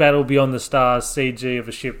like Battle Beyond the Stars CG of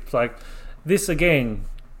a ship. Like this again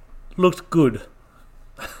looked good.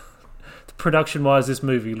 Production-wise, this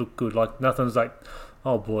movie looked good. Like, nothing's like,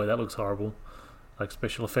 oh boy, that looks horrible. Like,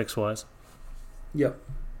 special effects-wise. Yep.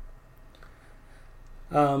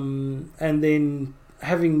 And then,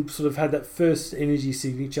 having sort of had that first energy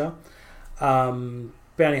signature,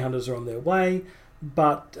 bounty hunters are on their way.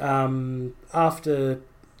 But after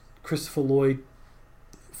Christopher Lloyd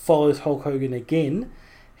follows Hulk Hogan again,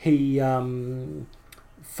 he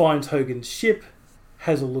finds Hogan's ship,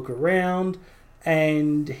 has a look around,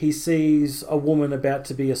 and he sees a woman about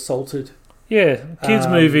to be assaulted. Yeah, kids'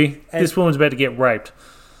 movie. This woman's about to get raped.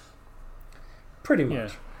 Pretty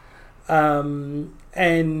much. Yeah.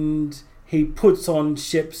 And he puts on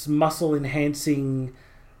Shep's muscle-enhancing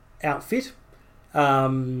outfit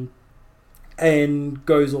and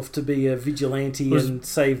goes off to be a vigilante and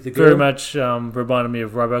save the girl. Very much reminded me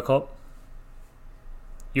of RoboCop.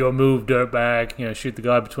 Your move, dirtbag. Shoot the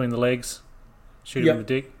guy between the legs. Shoot him in the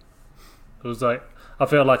dick. It was like, I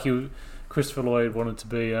felt like Christopher Lloyd wanted to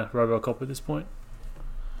be a RoboCop at this point.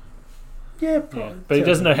 Yeah, but he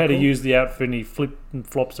doesn't know how to use the outfit, and he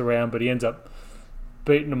flops around, but he ends up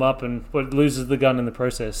beating him up and loses the gun in the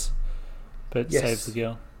process, but saves the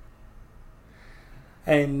girl.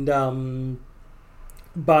 And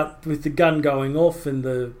but with the gun going off and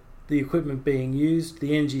the equipment being used,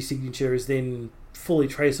 the energy signature is then fully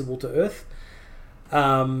traceable to Earth.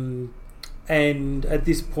 And at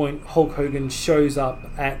this point, Hulk Hogan shows up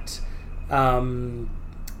at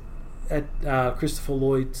Christopher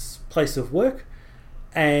Lloyd's place of work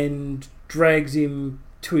and drags him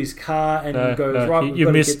to his car and goes, right, you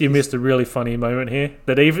missed a really funny moment here,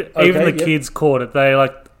 that even the kids caught it. They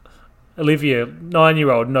like, Olivia,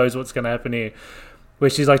 9-year-old, knows what's going to happen here, where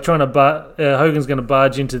she's like trying to Hogan's going to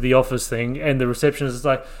barge into the office thing, and the receptionist is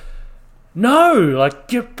like, no, like,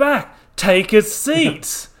 get back, take a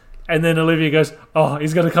seat. And then Olivia goes, oh,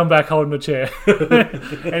 he's going to come back holding a chair.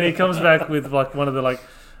 And he comes back with like one of the like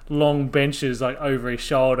long benches like over his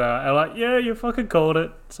shoulder, and like, yeah, you fucking called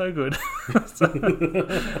it, so good.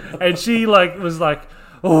 And she like was like,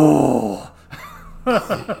 oh.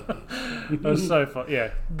 It was so fun.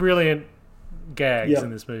 Yeah, brilliant gags in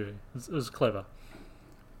this movie. It was clever.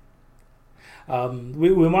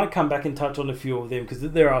 We might come back and touch on a few of them because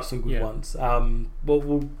there are some good ones.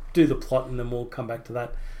 We'll do the plot and then we'll come back to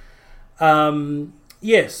that.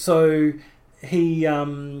 So he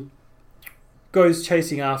goes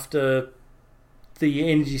chasing after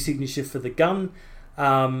the energy signature for the gun.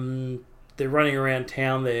 They're running around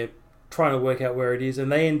town. They're trying to work out where it is,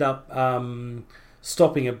 and they end up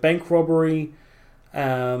stopping a bank robbery,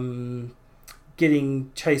 getting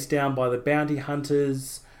chased down by the bounty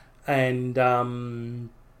hunters, and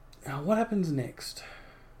what happens next?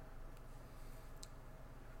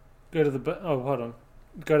 Go to the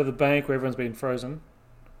bank where everyone's been frozen.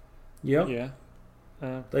 Yep. Yeah.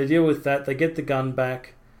 They deal with that. They get the gun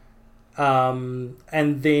back, and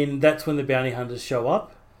then that's when the bounty hunters show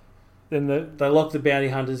up. Then they lock the bounty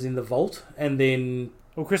hunters in the vault, and then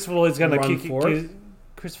Christopher Lloyd's going to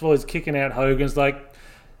Christopher Lloyd's kicking out Hogan's like,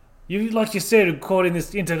 you said, are caught in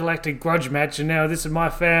this intergalactic grudge match, and now this is my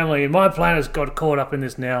family, and my planet's got caught up in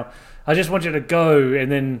this now. I just want you to go.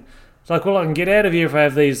 And then it's like, well, I can get out of here if I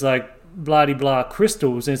have these like blah-de-blah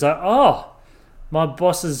crystals. And it's like, oh, my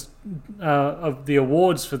boss's of the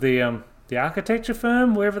awards for the architecture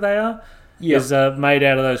firm, wherever they are, is made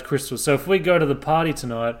out of those crystals. So if we go to the party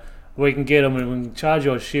tonight, we can get them and we can charge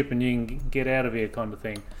your ship and you can get out of here, kind of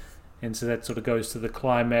thing. And so that sort of goes to the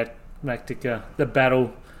climactic, the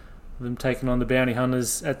battle, them taking on the bounty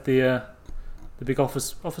hunters at the big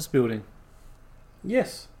office building.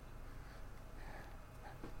 Yes.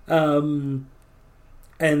 And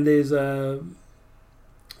there's a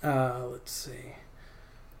let's see.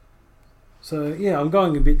 So yeah, I'm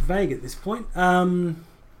going a bit vague at this point. So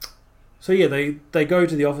yeah, they go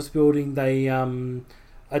to the office building. They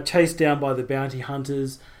are chased down by the bounty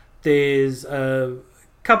hunters. There's a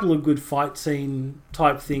couple of good fight scene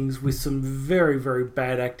type things with some very, very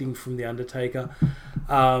bad acting from The Undertaker.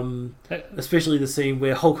 Especially the scene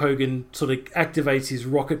where Hulk Hogan sort of activates his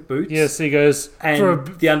rocket boots. Yes, he goes... And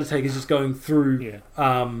The Undertaker's just going through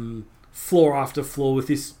floor after floor with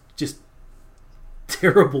this just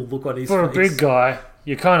terrible look on his face. For a big guy,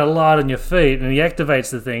 you're kind of light on your feet, and he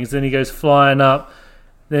activates the things, then he goes flying up.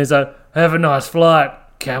 Then he's like, have a nice flight,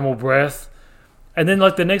 camel breath. And then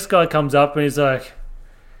like the next guy comes up and he's like,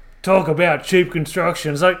 talk about cheap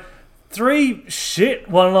construction. It's like 3 shit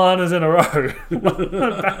one-liners in a row.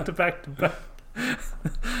 back to back to back.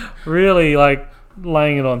 Really like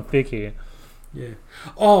laying it on thick here. Yeah.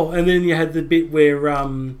 Oh, and then you had the bit where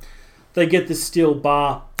they get the steel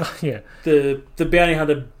bar. Yeah. The bounty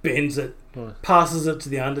hunter bends it, passes it to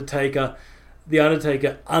The Undertaker. The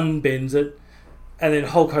Undertaker unbends it, and then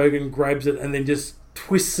Hulk Hogan grabs it and then just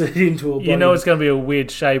twists it into a You know it's going to be a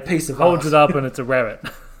weird shape. Piece of holds ass. it up and it's a rabbit.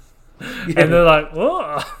 And they're like,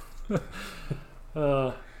 oh.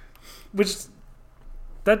 Which,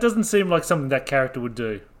 that doesn't seem like something that character would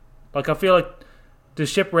do. Like, I feel like, does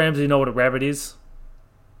Shep Ramsey know what a rabbit is?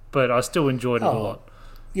 But I still enjoyed it a lot.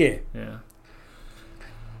 Yeah. Yeah.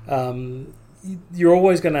 You're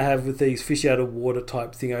always going to have with these fish out of water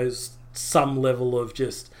type thingos some level of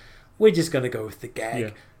just, we're just going to go with the gag.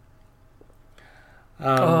 Yeah.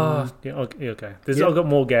 Okay. I've got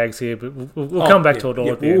more gags here, but we'll come back to it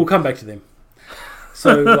all at the end. We'll come back to them.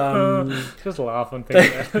 So, just laugh and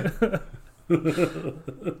think about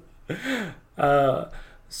it.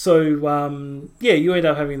 You end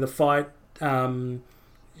up having the fight.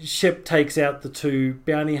 Shep takes out the 2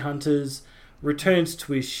 bounty hunters, returns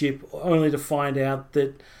to his ship, only to find out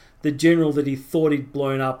that the general that he thought he'd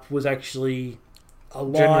blown up was actually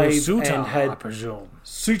alive Sutar, and had I presume.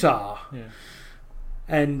 Sutar. Yeah.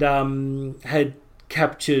 And had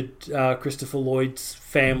captured Christopher Lloyd's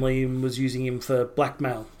family and was using him for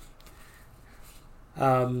blackmail.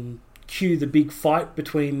 Cue the big fight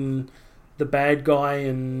between the bad guy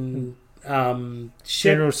and Shep,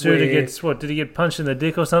 General Suda gets what? Did he get punched in the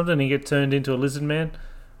dick or something? And he get turned into a lizard man.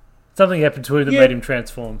 Something happened to him that made him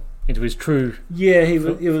transform into his true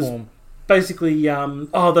it was form. Basically,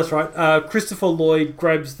 that's right. Christopher Lloyd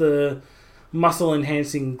grabs the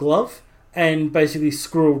muscle-enhancing glove and basically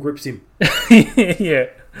squirrel grips him. yeah.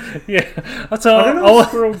 I don't know if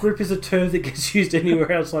squirrel grip is a term that gets used anywhere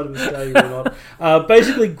outside of Australia or not.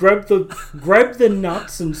 Basically, grab the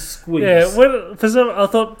nuts and squeeze. Yeah, well, I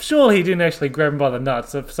thought sure he didn't actually grab him by the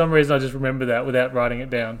nuts. So for some reason, I just remember that without writing it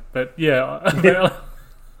down. But yeah.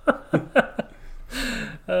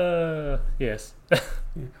 Yes.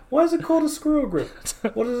 Why is it called a squirrel grip?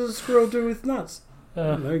 What does a squirrel do with nuts? I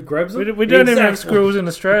don't know, he grabs them. We don't even have squirrels in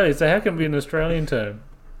Australia, so how can it be an Australian term?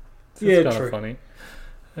 It's kind true. of funny.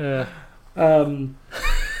 But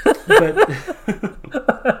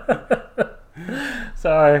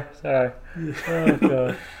sorry. Oh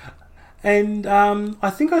god. And I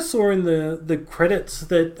think I saw in the credits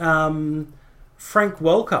that Frank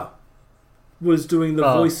Welker was doing the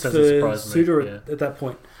voice for Suda at that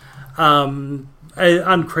point.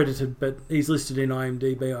 Uncredited, but he's listed in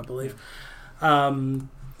IMDb, I believe.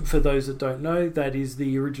 For those that don't know, that is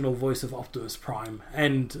the original voice of Optimus Prime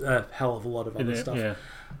and a hell of a lot of other stuff. Yeah.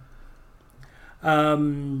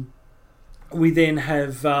 We then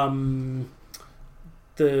have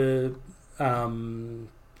the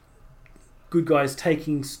good guys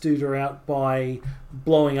taking Studer out by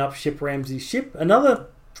blowing up Shep Ramsey's ship. Another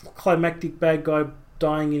climactic bad guy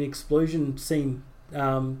dying in explosion scene,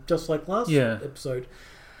 just like last episode.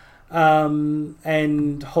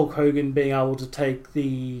 And Hulk Hogan being able to take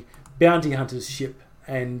the bounty hunter's ship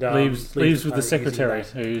and leaves with the secretary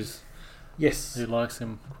who likes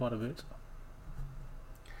him quite a bit.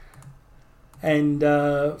 And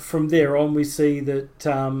from there on, we see that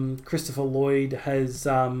Christopher Lloyd has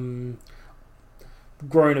grown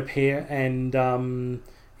a pair and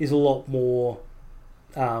is a lot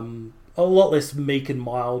less meek and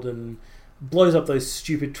mild, and blows up those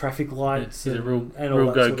stupid traffic lights and all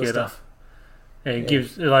that sort of stuff. Yeah, he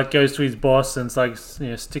goes to his boss and it's like,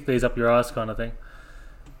 stick these up your ass kind of thing.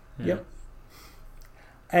 Yeah. Yep.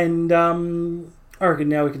 And I reckon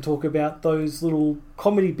now we can talk about those little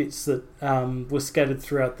comedy bits that were scattered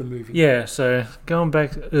throughout the movie. Yeah, so going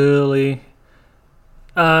back early,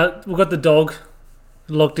 we've got the dog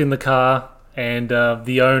locked in the car, and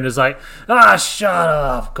the owner's like, shut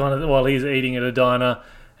up, kind of, while he's eating at a diner.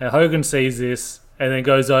 And Hogan sees this and then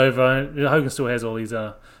goes over. Hogan still has all his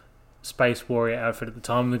Space Warrior outfit at the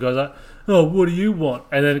time, and the guy's like, oh, what do you want?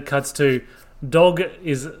 And then it cuts to dog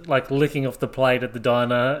is like licking off the plate at the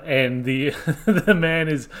diner, and the the man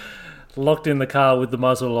is locked in the car with the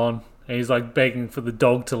muzzle on, and he's like begging for the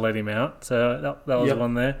dog to let him out. So that was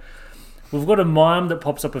one there. We've got a mime that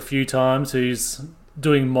pops up a few times who's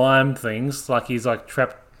doing mime things, like he's like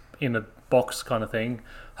trapped in a box kind of thing.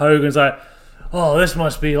 Hogan's like, oh, this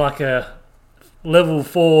must be like a level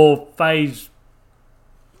 4 phase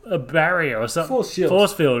a barrier or something.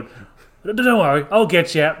 Force field. Don't worry, I'll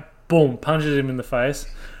get you out. Boom, punches him in the face.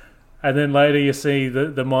 And then later you see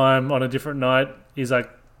the mime on a different night. He's like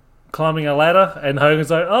climbing a ladder, and Hogan's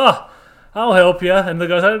like, oh, I'll help you. And the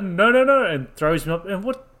guy's like, no, and throws him up.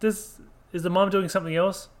 And is the mime doing something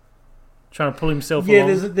else? Trying to pull himself along?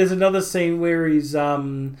 Yeah, there's another scene where he's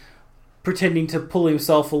pretending to pull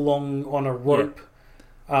himself along on a rope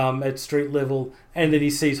at street level, and then he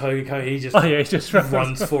sees Hogan coming, and he just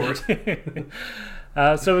runs for it.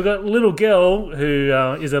 So we've got little girl who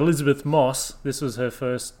is Elizabeth Moss. This was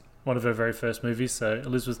one of her very first movies. So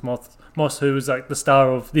Elizabeth Moss, who was like the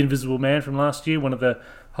star of The Invisible Man from last year, one of the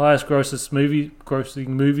highest grossing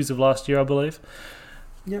movies of last year, I believe.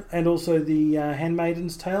 Yeah, and also the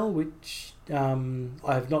Handmaiden's Tale, which I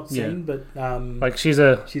have not seen, but like she's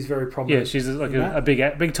very prominent. Yeah, she's like a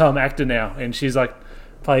big time actor now, and she's like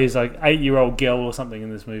plays like 8-year-old girl or something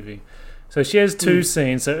in this movie. So she has two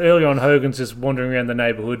scenes. So earlier on, Hogan's just wandering around the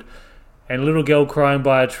neighborhood, and a little girl crying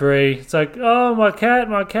by a tree. It's like, oh, my cat,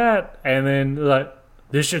 and then like,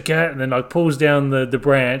 this your cat, and then like pulls down the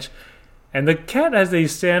branch, and the cat has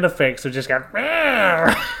these sound effects of just going,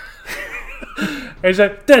 and he's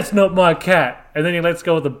like, that's not my cat, and then he lets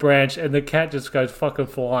go of the branch, and the cat just goes fucking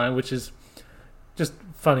flying, which is just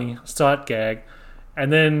funny sight gag,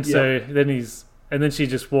 and then then she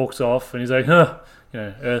just walks off, and he's like,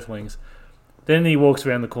 Earthlings. Then he walks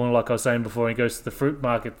around the corner, like I was saying before, and he goes to the fruit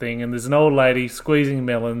market thing, and there's an old lady squeezing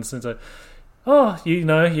melons, and it's like, oh, you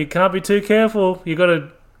can't be too careful. You got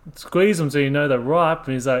to squeeze them so you know they're ripe.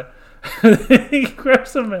 And he's like, he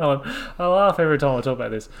grabs a melon. I laugh every time I talk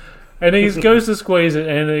about this. And he goes to squeeze it,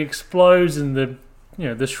 and it explodes, and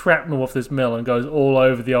the shrapnel off this melon goes all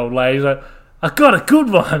over the old lady. He's like, I got a good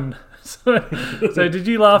one. So did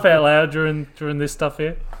you laugh out loud during this stuff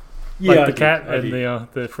here? Yeah, like the cat and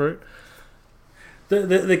the fruit.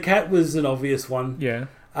 The cat was an obvious one. Yeah.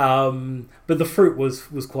 But the fruit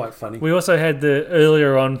was quite funny. We also had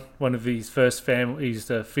earlier on one of his first families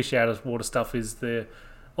fish out of water stuff is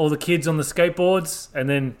all the kids on the skateboards, and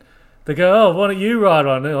then they go, oh, why don't you ride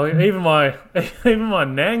one? Like, even my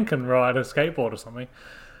nan can ride a skateboard or something.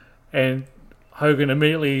 And Hogan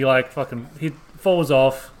immediately he falls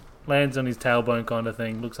off, lands on his tailbone kind of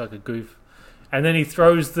thing, looks like a goof, and then he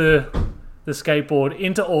throws the skateboard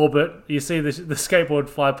into orbit. You see the skateboard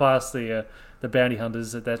fly past the bounty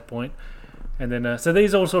hunters at that point. And then so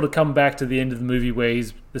these all sort of come back to the end of the movie where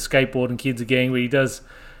he's the skateboard and kids again, where he does.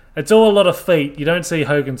 It's all a lot of feet. You don't see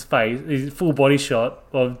Hogan's face. He's full body shot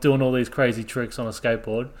of doing all these crazy tricks on a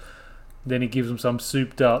skateboard. Then he gives him some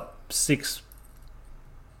souped up six-wheeled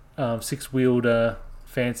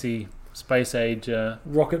fancy space age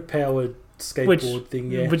rocket powered skateboard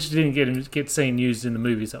thing, yeah. Which didn't get seen used in the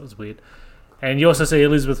movies. That was weird. And you also see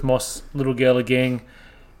Elizabeth Moss, little girl again,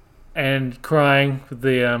 and crying with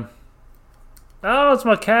the oh, it's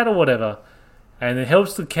my cat or whatever. And it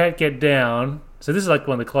helps the cat get down. So this is like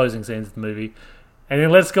one of the closing scenes of the movie. And then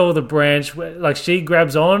lets go of the branch. Like she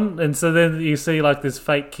grabs on. And so then you see like this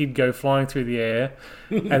fake kid go flying through the air.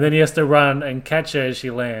 And then he has to run and catch her as she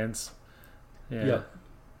lands. Yeah. Yep.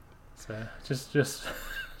 So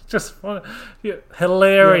just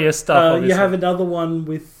hilarious stuff. You have another one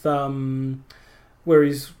with where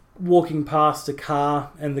he's walking past a car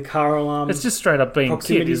and the car alarm. It's just straight up being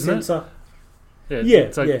kid, isn't sensor. it? Yeah.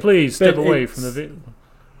 It's like, please step away from the vehicle.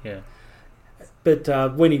 Yeah.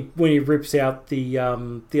 But when he rips out the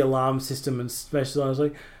alarm system and smashes on, I was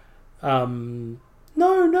like, no,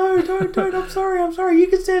 don't. I'm sorry. You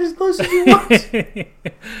can stand as close as you want.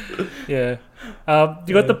 Yeah.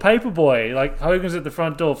 You got the paper boy. Like Hogan's at the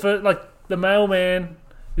front door. Like the mailman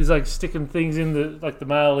is like sticking things in the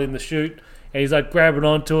mail in the chute, and he's like grabbing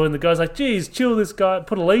onto it. And the guy's like, "Geez, chill this guy.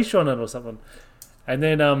 Put a leash on it or something." And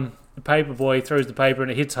then the paper boy throws the paper and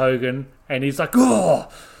it hits Hogan, and he's like, "Oh,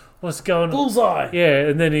 what's going on?" Bullseye. Yeah,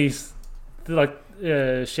 and then he's like.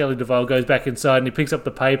 Shelley Duvall goes back inside and he picks up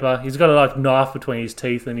the paper. He's got a knife between his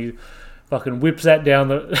teeth and he fucking whips that down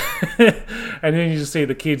the and then you just see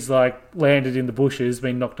the kids landed in the bushes,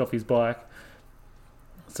 being knocked off his bike.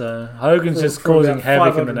 So Hogan's just causing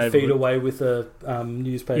havoc in the neighborhood. 500 feet away with a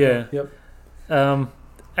newspaper. Yeah. Yep.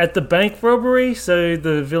 At the bank robbery, so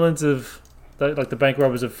the villains the bank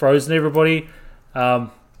robbers have frozen everybody.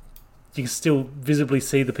 You can still visibly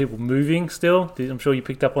see the people moving still. I'm sure you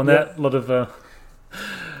picked up on that. A lot of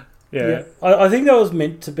yeah. I think that was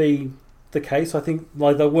meant to be the case. I think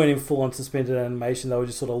they weren't in full on suspended animation. They were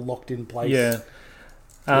just sort of locked in place. Yeah.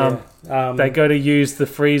 They go to use the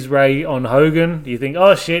freeze ray on Hogan. You think,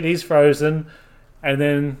 oh shit, he's frozen, and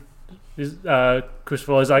then Chris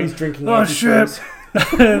Foley's like, he's drinking. Oh shit,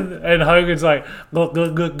 and Hogan's like, look,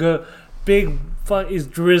 big fuck is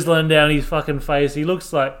drizzling down his fucking face. He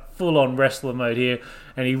looks like full on wrestler mode here,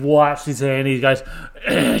 and he wipes his hand. He goes,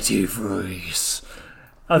 antifreeze.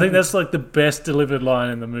 I think that's the best delivered line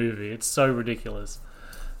in the movie. It's so ridiculous.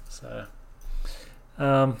 So,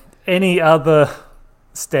 any other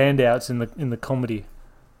standouts in the comedy?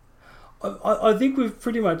 I think we've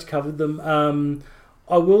pretty much covered them.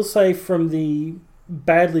 I will say from the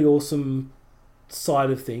badly awesome side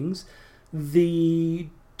of things, the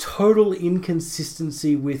total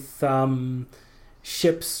inconsistency with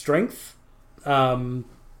Shep's strength. I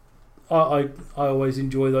always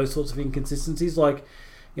enjoy those sorts of inconsistencies.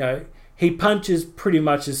 He punches pretty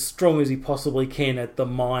much as strong as he possibly can at the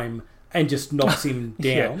mime and just knocks him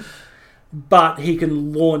down. Yeah. But he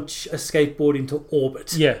can launch a skateboard into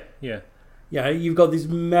orbit. Yeah. You've got this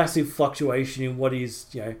massive fluctuation in what his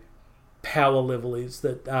power level is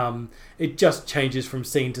that it just changes from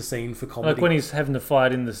scene to scene for comedy. Like when he's having to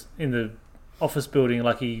fight in the office building,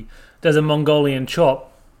 he does a Mongolian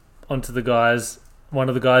chop onto one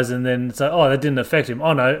of the guys, and then it's like, oh, that didn't affect him.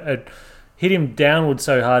 Oh no, it hit him downward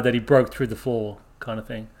so hard that he broke through the floor, kind of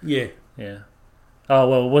thing. Yeah. Oh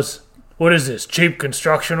well, what is this, cheap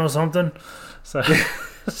construction or something? So,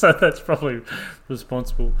 so that's probably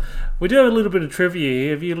responsible. We do have a little bit of trivia here.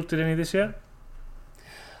 Have you looked at any of this yet?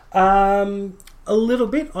 A little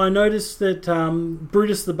bit. I noticed that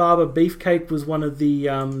Brutus the Barber Beefcake was one of the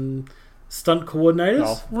stunt coordinators.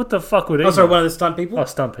 Oh, what the fuck would he? Oh, sorry, one of the stunt people. Oh,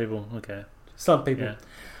 stunt people. Okay. Stunt people.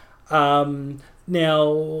 Yeah.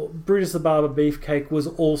 Now, Brutus the Barber Beefcake was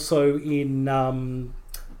also in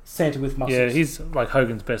Santa with Muscles. Yeah, he's like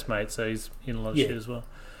Hogan's best mate, so he's in a lot of shit as well.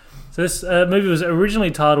 So this movie was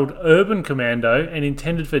originally titled Urban Commando and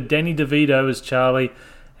intended for Danny DeVito as Charlie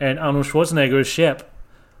and Arnold Schwarzenegger as Shep.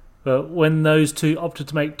 But when those two opted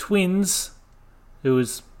to make twins, it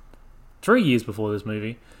was 3 years before this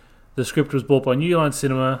movie, the script was bought by New Line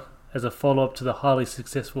Cinema as a follow-up to the highly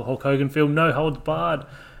successful Hulk Hogan film No Holds Barred.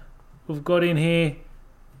 We've got in here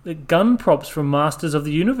the gun props from Masters of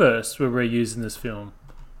the Universe were reused in this film.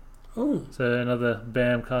 Oh. So another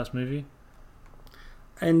BAM cast movie.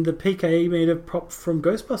 And the PKE made a prop from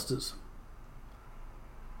Ghostbusters.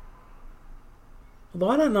 Although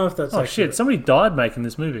I don't know if that's Oh accurate. shit, somebody died making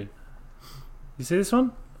this movie. You see this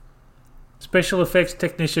one? Special effects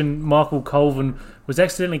technician Michael Colvin was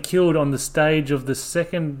accidentally killed on the stage of the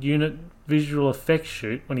second unit visual effects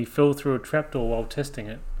shoot when he fell through a trapdoor while testing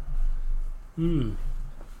it. We've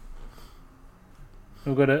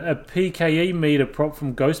got a PKE meter prop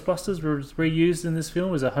from Ghostbusters was reused in this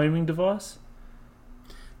film as a homing device.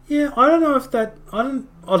 Yeah, I don't know if that...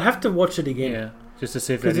 I'd have to watch it again. Yeah, just to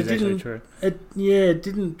see if that is actually true. It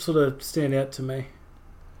didn't sort of stand out to me.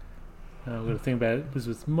 I've got to think about it. It was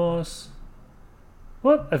with Moss.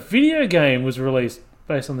 What? A video game was released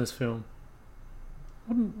based on this film.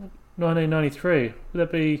 1993. Would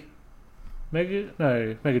that be Mega?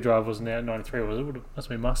 No, Mega Drive wasn't out in 93, was it? Must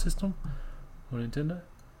be Master System or Nintendo.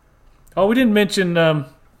 Oh, we didn't mention the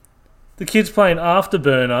kids playing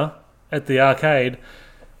Afterburner at the arcade,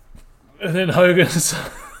 and then Hogan's.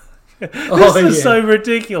 This is so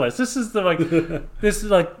ridiculous. This is the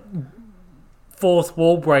fourth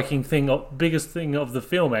wall breaking thing, biggest thing of the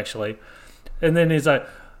film actually. And then he's like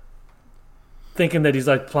thinking that he's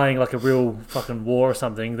like playing like a real fucking war or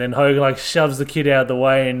something. Then Hogan like shoves the kid out of the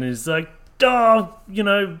way and is like, "Oh,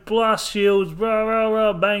 blast shields, rah rah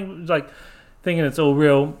rah, bang!" Like thinking it's all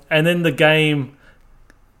real. And then the game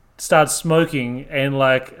starts smoking, and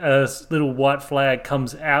like a little white flag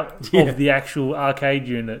comes out of the actual arcade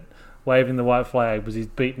unit, waving the white flag because he's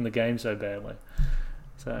beaten the game so badly.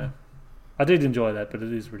 So I did enjoy that, but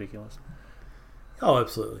it is ridiculous. Oh,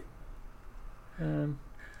 absolutely.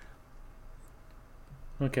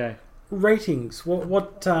 Okay. Ratings.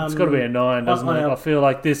 What? It's got to be a 9, doesn't it? I feel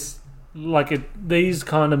like this, these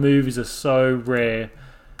kind of movies are so rare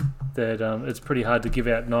that it's pretty hard to give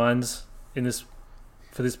out 9s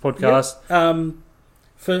for this podcast. Yep.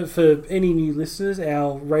 For any new listeners,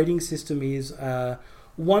 our rating system is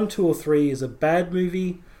 1, 2, or 3 is a bad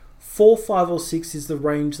movie. 4, 5, or 6 is the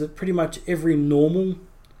range that pretty much every normal,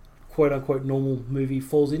 quote unquote, normal movie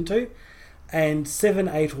falls into. And 7,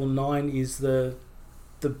 8, or 9 is the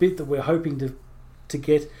bit that we're hoping to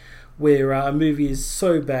get, where a movie is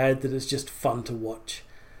so bad that it's just fun to watch.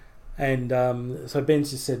 And so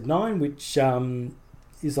Ben's just said 9, which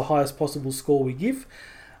is the highest possible score we give.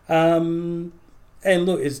 And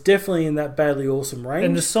look, it's definitely in that badly awesome range.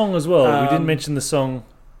 And the song as well. We didn't mention the song.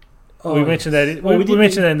 We mentioned that. We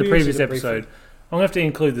mentioned that in the previous episode. I'm gonna have to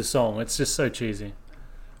include the song. It's just so cheesy.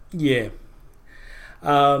 Yeah.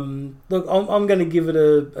 Look, I'm going to give it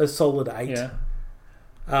a solid 8. Yeah.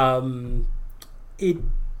 It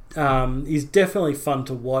is definitely fun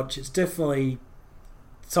to watch. It's definitely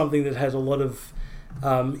something that has a lot of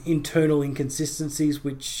internal inconsistencies,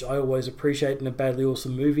 which I always appreciate in a badly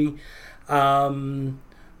awesome movie.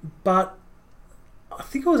 But I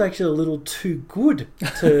think it was actually a little too good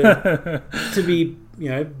to be,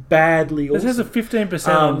 badly awesome. This has a 15%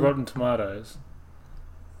 on Rotten Tomatoes.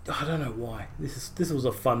 I don't know why. This was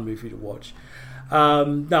a fun movie to watch.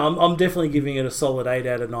 No, I'm definitely giving it a solid 8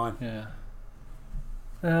 out of 9. Yeah.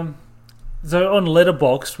 So on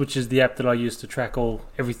Letterboxd, which is the app that I use to track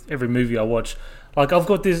every movie I watch, I've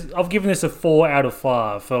given this a 4 out of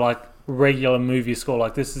 5 for regular movie score.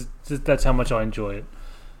 That's how much I enjoy it.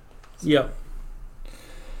 Yep.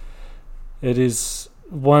 It is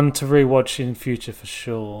one to rewatch in future for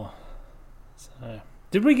sure. So.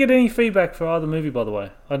 Did we get any feedback for either movie, by the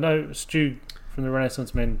way? I know Stu from the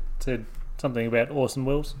Renaissance Men said something about Orson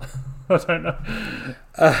Welles. I don't know.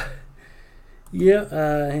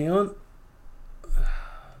 Hang on.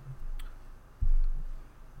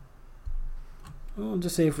 I'll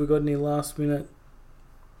just see if we got any last minute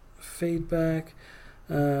feedback.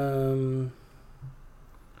 No,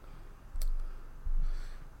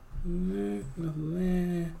 nothing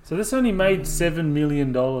there. So this only made $7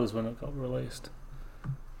 million when it got released.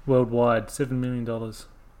 Worldwide, $7 million.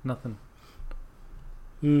 Nothing.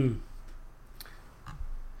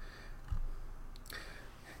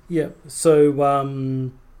 Yeah, so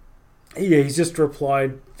Yeah, he's just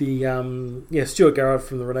replied. Stuart Garrard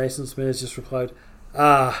from the Renaissance Man has just replied.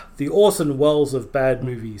 The Orson Welles of bad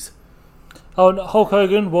movies. Oh, and Hulk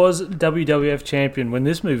Hogan was WWF champion when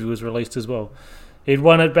this movie was released as well. He'd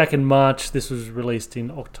won it back in March. This was released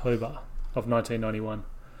in October of 1991.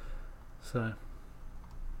 So,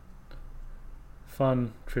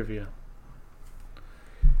 fun trivia.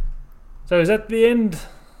 So is that the end?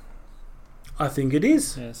 I think it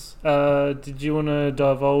is. Yes. Did you want to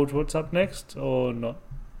divulge what's up next or not?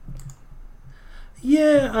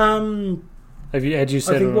 Yeah. Had you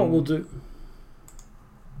said? I think what we'll do.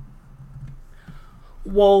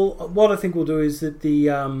 Well, what I think we'll do is that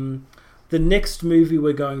the next movie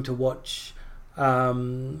we're going to watch,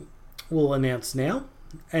 we'll announce now,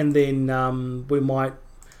 and then we might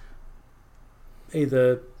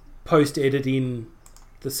either post-edit in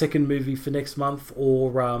the second movie for next month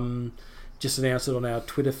or just announce it on our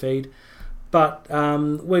Twitter feed. But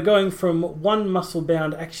we're going from one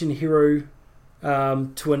muscle-bound action hero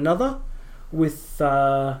to another with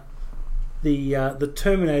the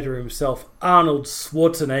Terminator himself, Arnold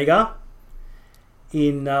Schwarzenegger,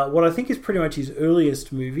 in what I think is pretty much his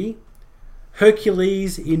earliest movie,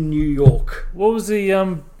 Hercules in New York. What was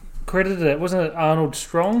the credited at? Wasn't it Arnold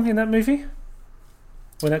Strong in that movie?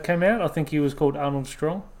 When that came out, I think he was called Arnold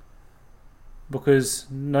Strong. Because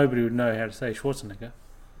nobody would know how to say Schwarzenegger.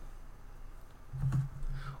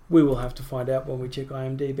 We will have to find out when we check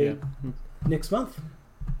IMDb next month.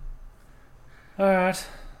 Alright.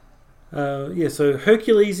 So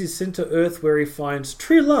Hercules is sent to Earth where he finds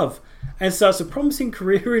true love and starts a promising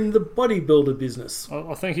career in the bodybuilder business.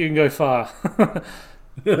 I think you can go far.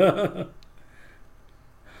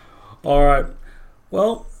 Alright.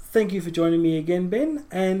 Well, thank you for joining me again, Ben,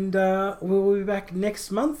 and we'll be back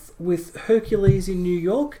next month with Hercules in New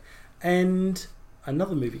York and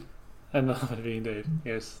another movie. Another movie, indeed.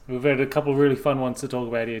 Yes. We've had a couple of really fun ones to talk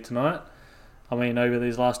about here tonight. I mean, over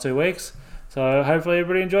these last 2 weeks. So hopefully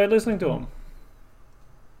everybody enjoyed listening to them.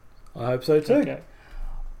 I hope so too. Okay.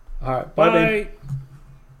 Alright, bye Ben.